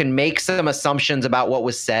can make some assumptions about what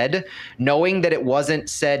was said, knowing that it wasn't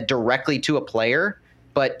said directly to a player,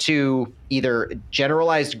 but to either a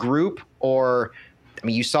generalized group, or, I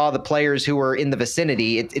mean, you saw the players who were in the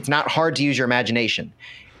vicinity. It's not hard to use your imagination.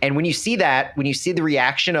 And when you see that, when you see the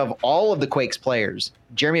reaction of all of the Quakes players,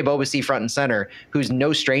 Jeremy Abobasi front and center, who's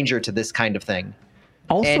no stranger to this kind of thing.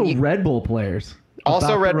 Also Red Bull players.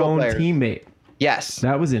 Also Red Bull players. Teammate. Yes.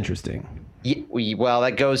 That was interesting. Well,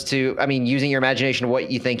 that goes to, I mean, using your imagination,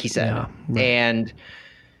 what you think he said. Yeah, right. And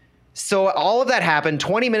so all of that happened,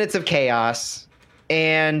 20 minutes of chaos.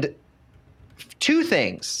 And 2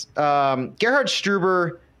 things. Gerhard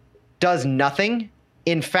Struber does nothing.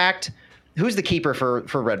 In fact, who's the keeper for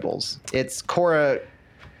Red Bulls? It's Coronel.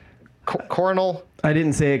 I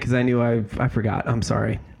didn't say it because I knew I forgot. I'm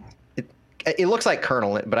sorry. It looks like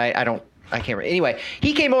Colonel, but I can't remember. Anyway,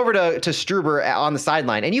 he came over to Struber on the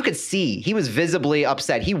sideline, and you could see he was visibly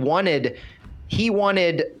upset. He wanted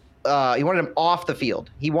off the field.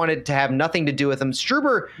 He wanted to have nothing to do with him.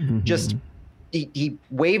 Struber just he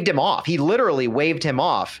waved him off. He literally waved him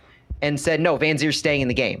off and said, "No, Van Zier's staying in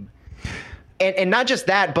the game." And not just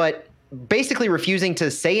that, but basically refusing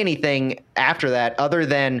to say anything after that other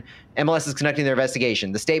than MLS is conducting their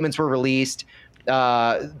investigation. The statements were released,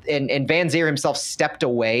 and Van Zier himself stepped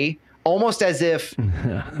away, almost as if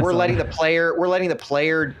we're letting the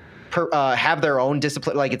player have their own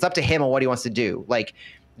discipline. Like, it's up to him on what he wants to do. Like,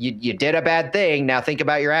 you did a bad thing, now think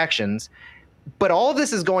about your actions. But all of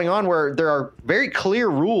this is going on where there are very clear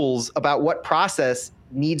rules about what process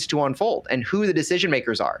needs to unfold and who the decision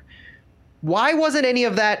makers are. Why wasn't any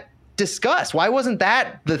of that discussed? Why wasn't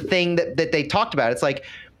that the thing that they talked about? It's like,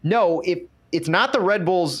 no, it's not the Red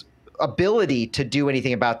Bulls' ability to do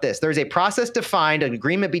anything about this. There's a process defined, an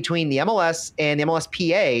agreement between the MLS and the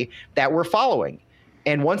MLSPA that we're following.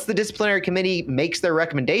 And once the disciplinary committee makes their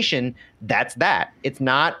recommendation, that's that. It's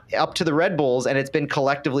not up to the Red Bulls, and it's been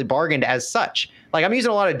collectively bargained as such. Like, I'm using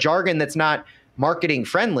a lot of jargon that's not marketing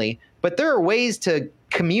friendly, but there are ways to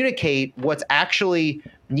communicate what's actually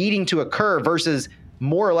needing to occur versus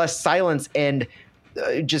more or less silence and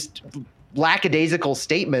just lackadaisical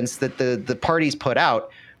statements that the parties put out.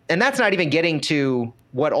 And that's not even getting to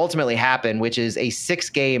what ultimately happened, which is a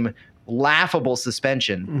 6-game laughable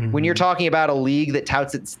suspension. When you're talking about a league that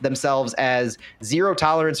touts themselves as zero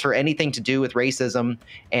tolerance for anything to do with racism,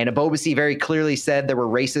 and Abobasi very clearly said there were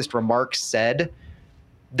racist remarks said,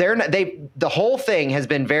 the whole thing has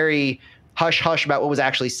been very hush-hush about what was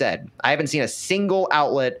actually said. I haven't seen a single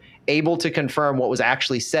outlet able to confirm what was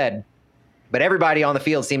actually said, but everybody on the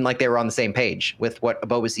field seemed like they were on the same page with what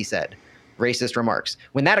Abobasi said. Racist remarks.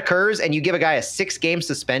 When that occurs and you give a guy a 6-game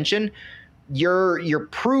suspension, you're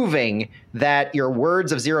proving that your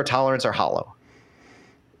words of zero tolerance are hollow.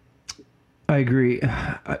 I agree.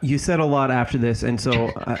 You said a lot after this, and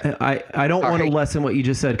so I don't want to lessen what you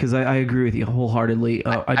just said, because I agree with you wholeheartedly.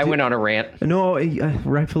 I went on a rant. No,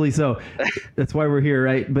 rightfully so. That's why we're here,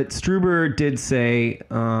 right? But Struber did say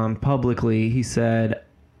publicly, he said,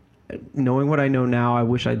 knowing what I know now, I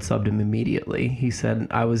wish I'd subbed him immediately. He said,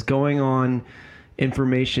 I was going on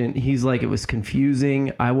information. He's like, it was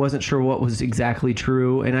confusing. I wasn't sure what was exactly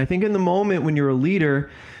true. And I think in the moment when you're a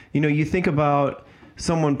leader, you think about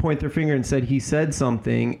someone point their finger and said he said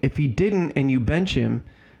something. If he didn't and you bench him,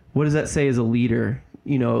 what does that say as a leader?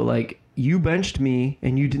 Like, you benched me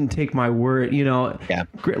and you didn't take my word. Yeah.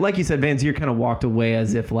 Like you said, Van Zier kind of walked away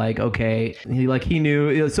as if like, okay, he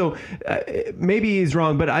knew. So maybe he's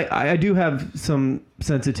wrong, but I do have some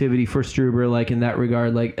sensitivity for Struber, like, in that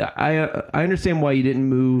regard. Like, I understand why you didn't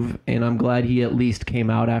move, and I'm glad he at least came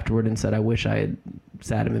out afterward and said, I wish I had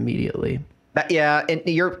sat him immediately. Yeah, and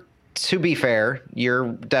to be fair,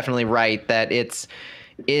 you're definitely right that it's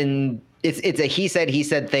a he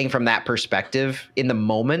said thing from that perspective in the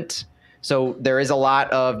moment. So there is a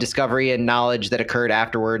lot of discovery and knowledge that occurred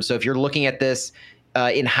afterwards. So if you're looking at this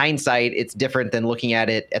in hindsight, it's different than looking at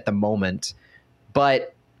it at the moment.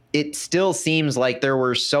 But it still seems like there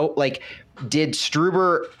were did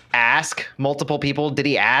Struber ask multiple people? Did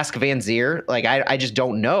he ask Van Zier? Like, I just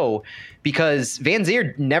don't know, because Van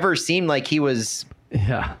Zier never seemed like he was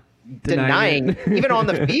denying even on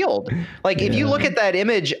the field. Like, if you look at that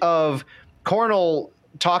image of Cornell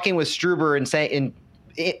talking with Struber and saying,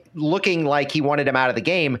 looking like he wanted him out of the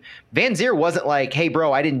game, Van Zier wasn't like, hey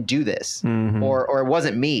bro, I didn't do this, or it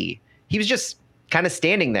wasn't me. He was just kind of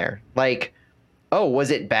standing there like, oh,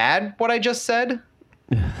 was it bad what I just said?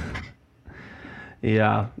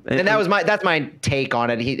 Yeah. And that's my take on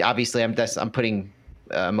it. He obviously, I'm putting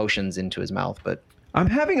emotions into his mouth, but I'm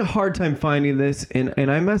having a hard time finding this,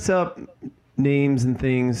 and I mess up names and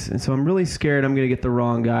things, and so I'm really scared I'm going to get the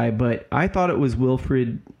wrong guy, but I thought it was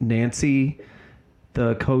Wilfred Nancy,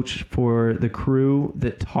 the coach for the Crew,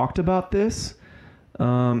 that talked about this,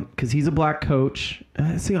 because he's a black coach.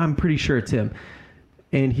 I'm pretty sure it's him,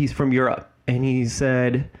 and he's from Europe, and he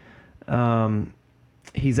said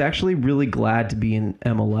he's actually really glad to be in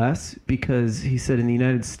MLS, because he said in the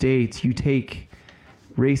United States you take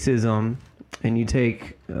racism and you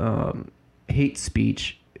take hate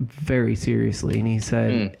speech very seriously, and he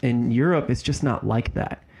said in Europe it's just not like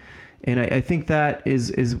that. And I think that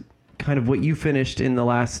is kind of what you finished in the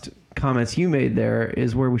last comments you made there,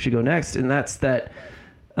 is where we should go next. And that's that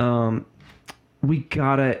we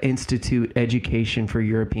gotta institute education for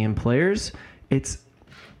European players. It's,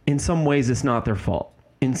 in some ways, it's not their fault.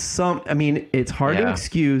 It's hard to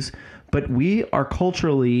excuse, but we are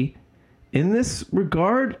culturally, in this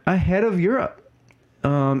regard, ahead of Europe.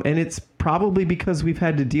 And it's probably because we've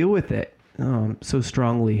had to deal with it. so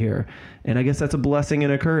strongly here. And I guess that's a blessing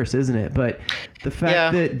and a curse, isn't it? But the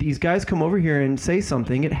fact that these guys come over here and say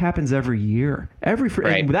something, it happens every year.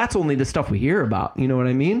 And that's only the stuff we hear about. You know what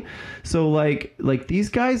I mean? So like these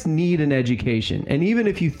guys need an education. And even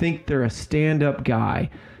if you think they're a stand-up guy,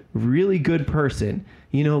 really good person,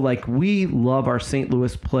 like we love our St.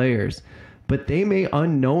 Louis players, but they may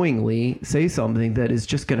unknowingly say something that is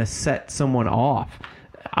just going to set someone off.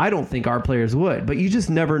 I don't think our players would, but you just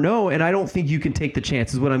never know, and I don't think you can take the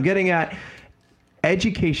chances. What I'm getting at,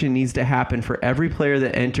 education needs to happen for every player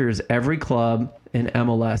that enters every club in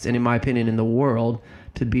MLS, and in my opinion, in the world,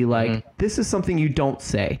 to be like, this is something you don't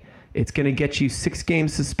say. It's going to get you 6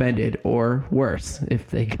 games suspended or worse if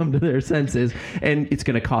they come to their senses, and it's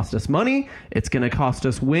going to cost us money. It's going to cost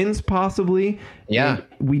us wins, possibly. Yeah.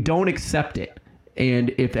 And we don't accept it. And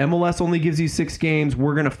if MLS only gives you 6 games,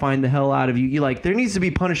 we're going to find the hell out of you. There needs to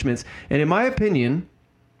be punishments. And in my opinion,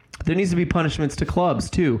 there needs to be punishments to clubs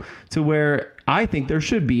too, to where I think there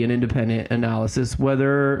should be an independent analysis,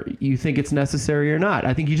 whether you think it's necessary or not.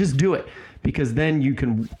 I think you just do it, because then you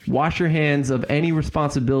can wash your hands of any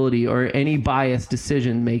responsibility or any biased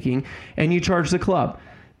decision making, and you charge the club.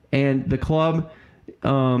 And the club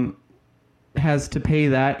has to pay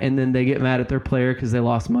that, and then they get mad at their player because they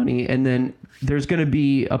lost money. And then there's going to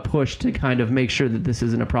be a push to kind of make sure that this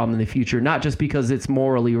isn't a problem in the future, not just because it's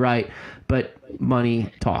morally right, but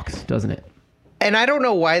money talks, doesn't it? And I don't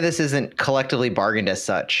know why this isn't collectively bargained as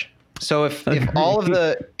such. So if all of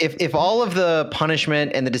the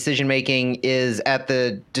punishment and the decision making is at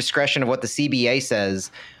the discretion of what the CBA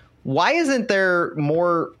says, why isn't there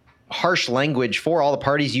more harsh language for all the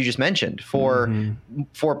parties you just mentioned, for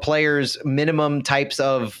players, minimum types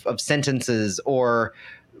of sentences, or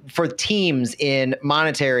for teams in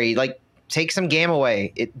monetary, like take some game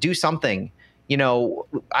away, do something.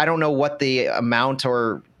 I don't know what the amount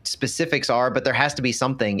or specifics are, but there has to be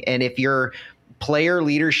something. And if you're player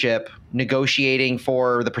leadership negotiating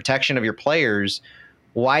for the protection of your players,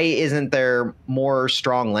 why isn't there more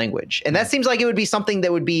strong language? And that seems like it would be something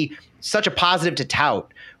that would be such a positive to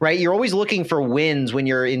tout, right? You're always looking for wins when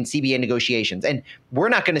you're in CBA negotiations. And we're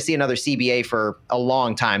not going to see another CBA for a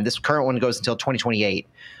long time. This current one goes until 2028.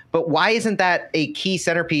 But why isn't that a key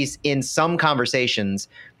centerpiece in some conversations,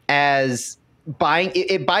 as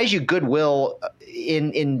it buys you goodwill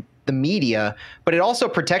in the media, but it also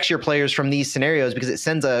protects your players from these scenarios because it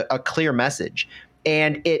sends a clear message,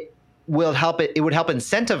 and it would help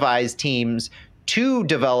incentivize teams to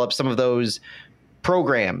develop some of those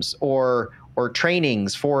programs or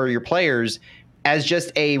trainings for your players as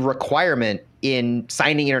just a requirement in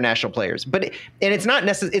signing international players. But it's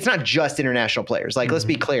not just international players. Like, let's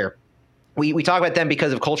be clear. We talk about them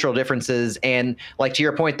because of cultural differences, and like to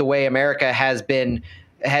your point, the way America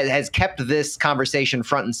has kept this conversation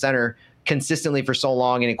front and center consistently for so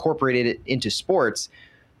long and incorporated it into sports.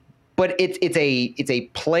 But it's a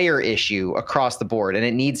player issue across the board, and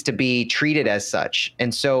it needs to be treated as such.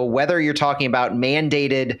 And so whether you're talking about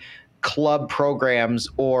mandated club programs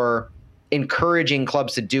or encouraging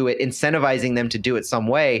clubs to do it, incentivizing them to do it some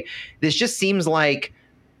way, this just seems like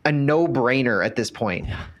a no-brainer at this point.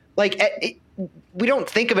 Yeah. Like, we don't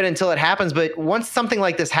think of it until it happens, but once something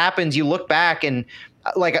like this happens, you look back and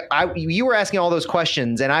you were asking all those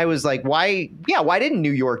questions, and I was like, why didn't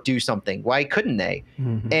New York do something? Why couldn't they?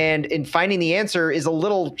 Mm-hmm. And in finding the answer is a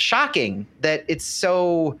little shocking that it's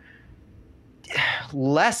so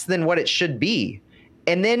less than what it should be.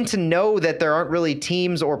 And then to know that there aren't really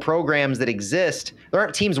teams or programs that exist. There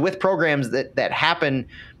aren't teams with programs that happen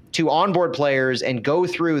to onboard players and go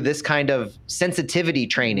through this kind of sensitivity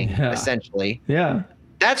training, essentially. Yeah.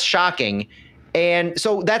 That's shocking. And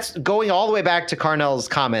so that's going all the way back to Carnell's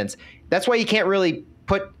comments. That's why you can't really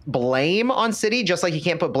put blame on City, just like you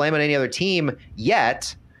can't put blame on any other team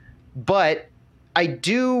yet. But I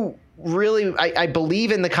do really, I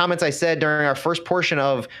believe in the comments I said during our first portion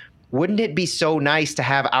of, wouldn't it be so nice to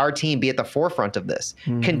have our team be at the forefront of this,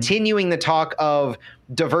 continuing the talk of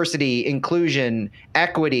diversity, inclusion,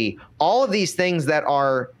 equity, all of these things that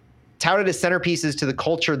are touted as centerpieces to the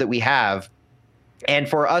culture that we have. And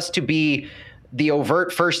for us to be the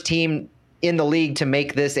overt first team in the league to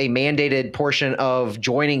make this a mandated portion of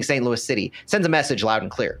joining St. Louis City sends a message loud and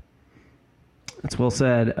clear. That's well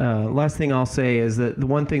said. Last thing I'll say is that the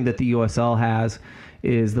one thing that the USL has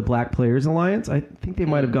is the Black Players Alliance. I think they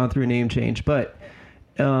might have gone through a name change, but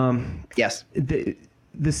yes, the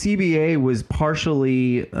CBA was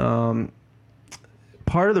partially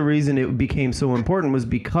part of the reason it became so important was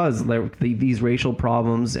because these racial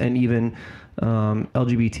problems and even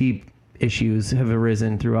LGBT issues have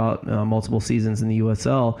arisen throughout multiple seasons in the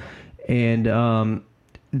USL, and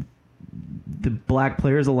the Black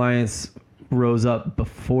Players Alliance rose up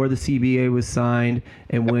before the CBA was signed,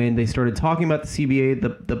 and when they started talking about the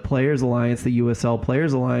CBA, the Players Alliance, the USL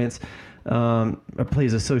Players Alliance,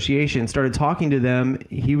 Players Association, started talking to them.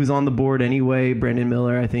 He was on the board anyway. Brandon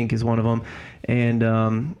Miller, I think, is one of them.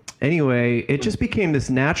 And anyway, it just became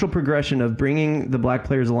this natural progression of bringing the Black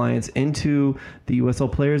Players Alliance into the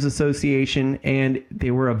USL Players Association, and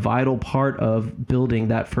they were a vital part of building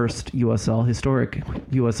that first historic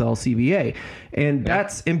USL CBA. And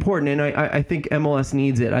that's important, and I think MLS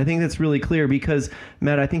needs it. I think that's really clear because,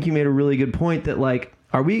 Matt, I think you made a really good point that, like,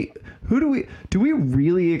 do we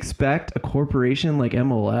really expect a corporation like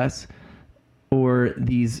MLS or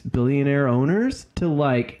these billionaire owners to,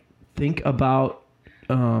 like, think about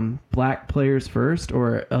Black players first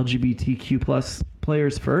or LGBTQ plus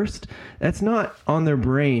players first? That's not on their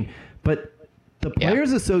brain. But the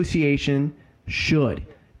Players Association should.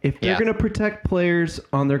 If they're going to protect players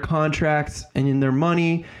on their contracts and in their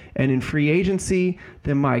money and in free agency,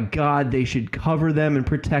 then my God, they should cover them and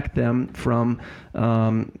protect them from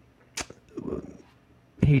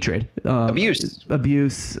hatred, abuse.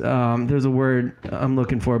 There's a word I'm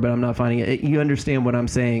looking for, but I'm not finding it. You understand what I'm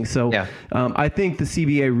saying. So I think the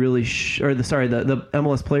CBA really, the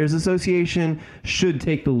MLS Players Association should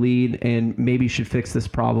take the lead and maybe should fix this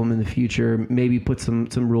problem in the future. Maybe put some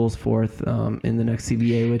rules forth in the next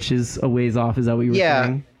CBA, which is a ways off. Is that what you were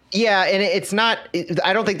saying? Yeah, and it's not.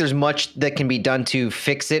 I don't think there's much that can be done to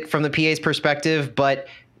fix it from the PA's perspective, but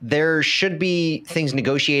there should be things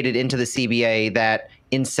negotiated into the CBA that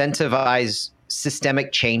incentivize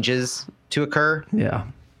systemic changes to occur. Yeah.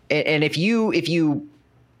 And if you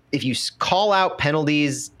call out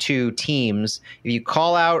penalties to teams, if you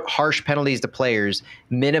call out harsh penalties to players,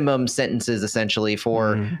 minimum sentences essentially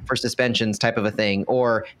for suspensions type of a thing,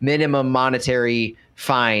 or minimum monetary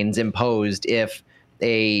fines imposed if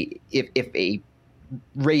a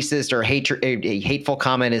racist or a hateful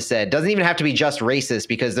comment is said. Doesn't even have to be just racist,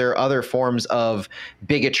 because there are other forms of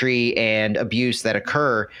bigotry and abuse that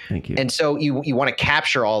occur. Thank you. And so you want to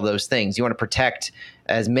capture all those things. You want to protect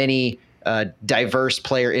as many diverse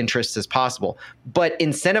player interests as possible. But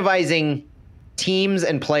incentivizing teams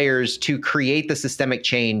and players to create the systemic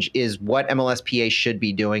change is what MLSPA should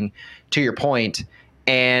be doing, to your point.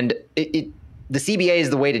 And the CBA is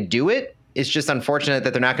the way to do it. It's just unfortunate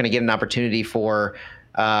that they're not going to get an opportunity for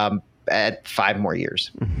at 5 more years.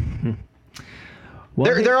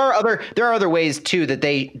 Well, there are other ways too that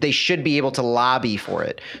they should be able to lobby for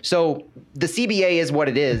it. So the CBA is what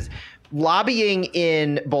it is. Lobbying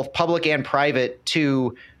in both public and private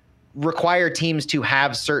to require teams to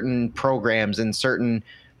have certain programs and certain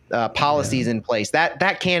policies in place,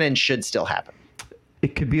 that can and should still happen.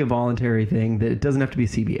 It could be a voluntary thing. That it doesn't have to be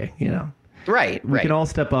CBA, you know. Right. We can all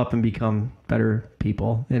step up and become better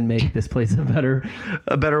people and make this place a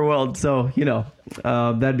better world. So, you know,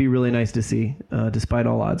 that'd be really nice to see, despite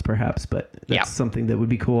all odds, perhaps. But that's something that would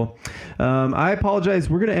be cool. I apologize.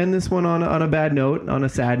 We're going to end this one on a bad note, on a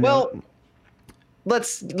sad note. Well,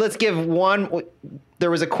 let's give one. There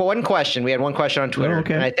was one question. We had one question on Twitter.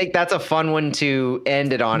 And I think that's a fun one to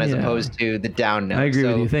end it on as opposed to the down note. I agree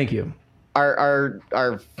with you. Thank you.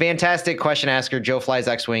 Our fantastic question asker, Joe Flies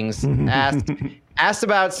X-Wings, asked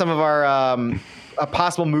about some of our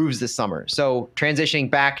possible moves this summer. So transitioning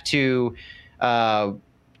back to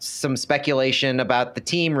some speculation about the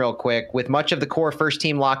team real quick. With much of the core first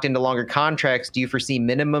team locked into longer contracts, do you foresee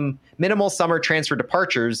minimal summer transfer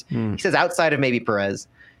departures? He says outside of maybe Perez.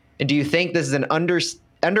 And do you think this is an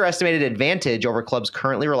underestimated advantage over clubs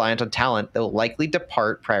currently reliant on talent that will likely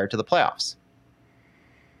depart prior to the playoffs?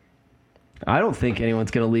 I don't think anyone's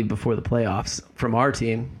going to leave before the playoffs from our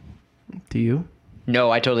team. Do you? No,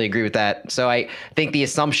 I totally agree with that. So I think the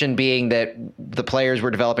assumption being that the players we're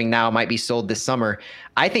developing now might be sold this summer.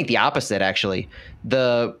 I think the opposite, actually.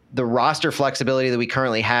 The roster flexibility that we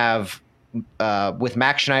currently have with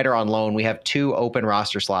Max Schneider on loan, we have 2 open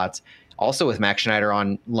roster slots. Also with Max Schneider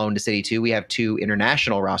on loan to City 2, we have 2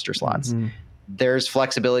 international roster slots. There's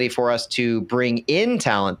flexibility for us to bring in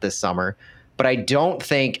talent this summer. But I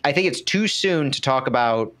think it's too soon to talk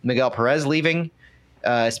about Miguel Perez leaving,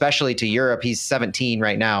 especially to Europe. He's 17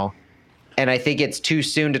 right now. And I think it's too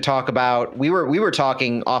soon to talk about, we were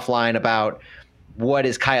talking offline about what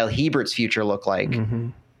does Kyle Hebert's future look like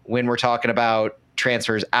when we're talking about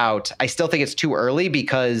transfers out. I still think it's too early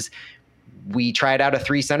because we tried out a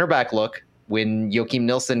 3 center back look. When Joachim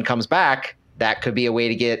Nilsson comes back, that could be a way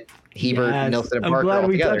to get Hebert, Nilsson, and Parker all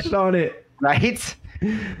together. I'm glad we touched on it. Right?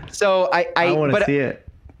 So I want to see it.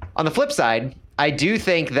 On the flip side, I do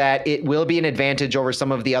think that it will be an advantage over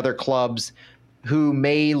some of the other clubs who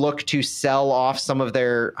may look to sell off some of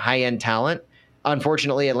their high-end talent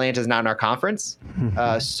Unfortunately, Atlanta's not in our conference,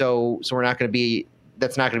 so we're not going to be.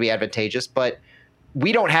 That's not going to be advantageous. But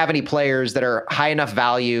we don't have any players that are high enough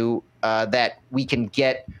value that we can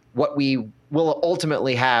get what we will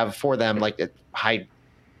ultimately have for them, like a high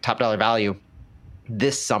top dollar value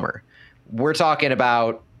this summer. We're talking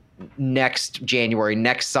about next January,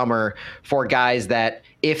 next summer, for guys that,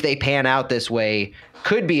 if they pan out this way,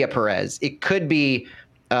 could be a Perez. It could be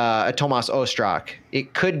a Tomas Ostrak.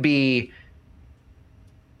 It could be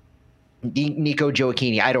Nico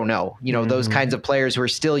Gioacchini. I don't know. Those kinds of players who are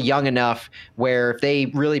still young enough where if they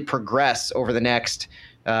really progress over the next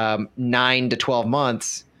 9 to 12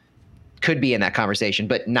 months, could be in that conversation,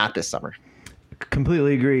 but not this summer.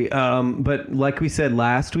 Completely agree. But like we said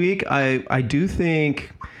last week, I do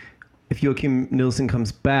think if Joachim Nilsson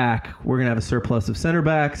comes back, we're going to have a surplus of center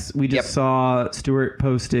backs. We just saw Stuart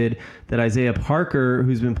posted that Isaiah Parker,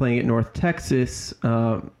 who's been playing at North Texas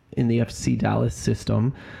in the FC Dallas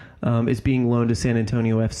system, is being loaned to San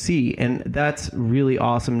Antonio FC. And that's really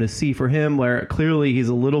awesome to see for him, where clearly he's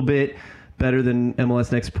a little bit better than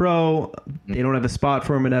MLS Next Pro. They don't have a spot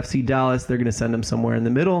for him at FC Dallas. They're going to send him somewhere in the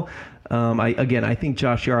middle. I think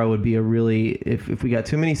Josh Yarrow would be a really, if we got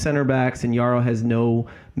too many center backs and Yarrow has no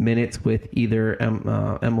minutes with either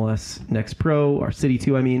MLS Next Pro or City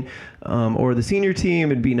 2, or the senior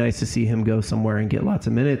team, it'd be nice to see him go somewhere and get lots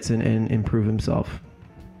of minutes and improve himself.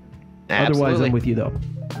 Absolutely. Otherwise, I'm with you, though.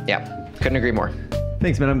 Yeah, couldn't agree more.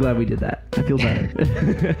 Thanks, man. I'm glad we did that. I feel better.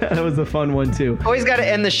 That was a fun one, too. Always got to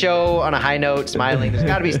end the show on a high note, smiling. There's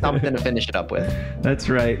got to be something to finish it up with. That's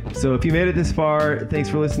right. So if you made it this far, thanks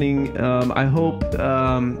for listening. I hope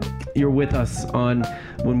you're with us on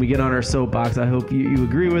when we get on our soapbox. I hope you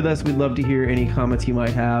agree with us. We'd love to hear any comments you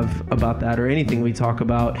might have about that or anything we talk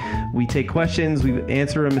about. We take questions. We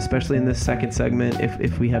answer them, especially in this second segment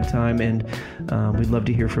if we have time. And we'd love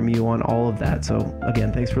to hear from you on all of that. So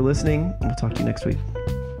again, thanks for listening. We'll talk to you next week.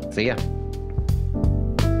 See ya.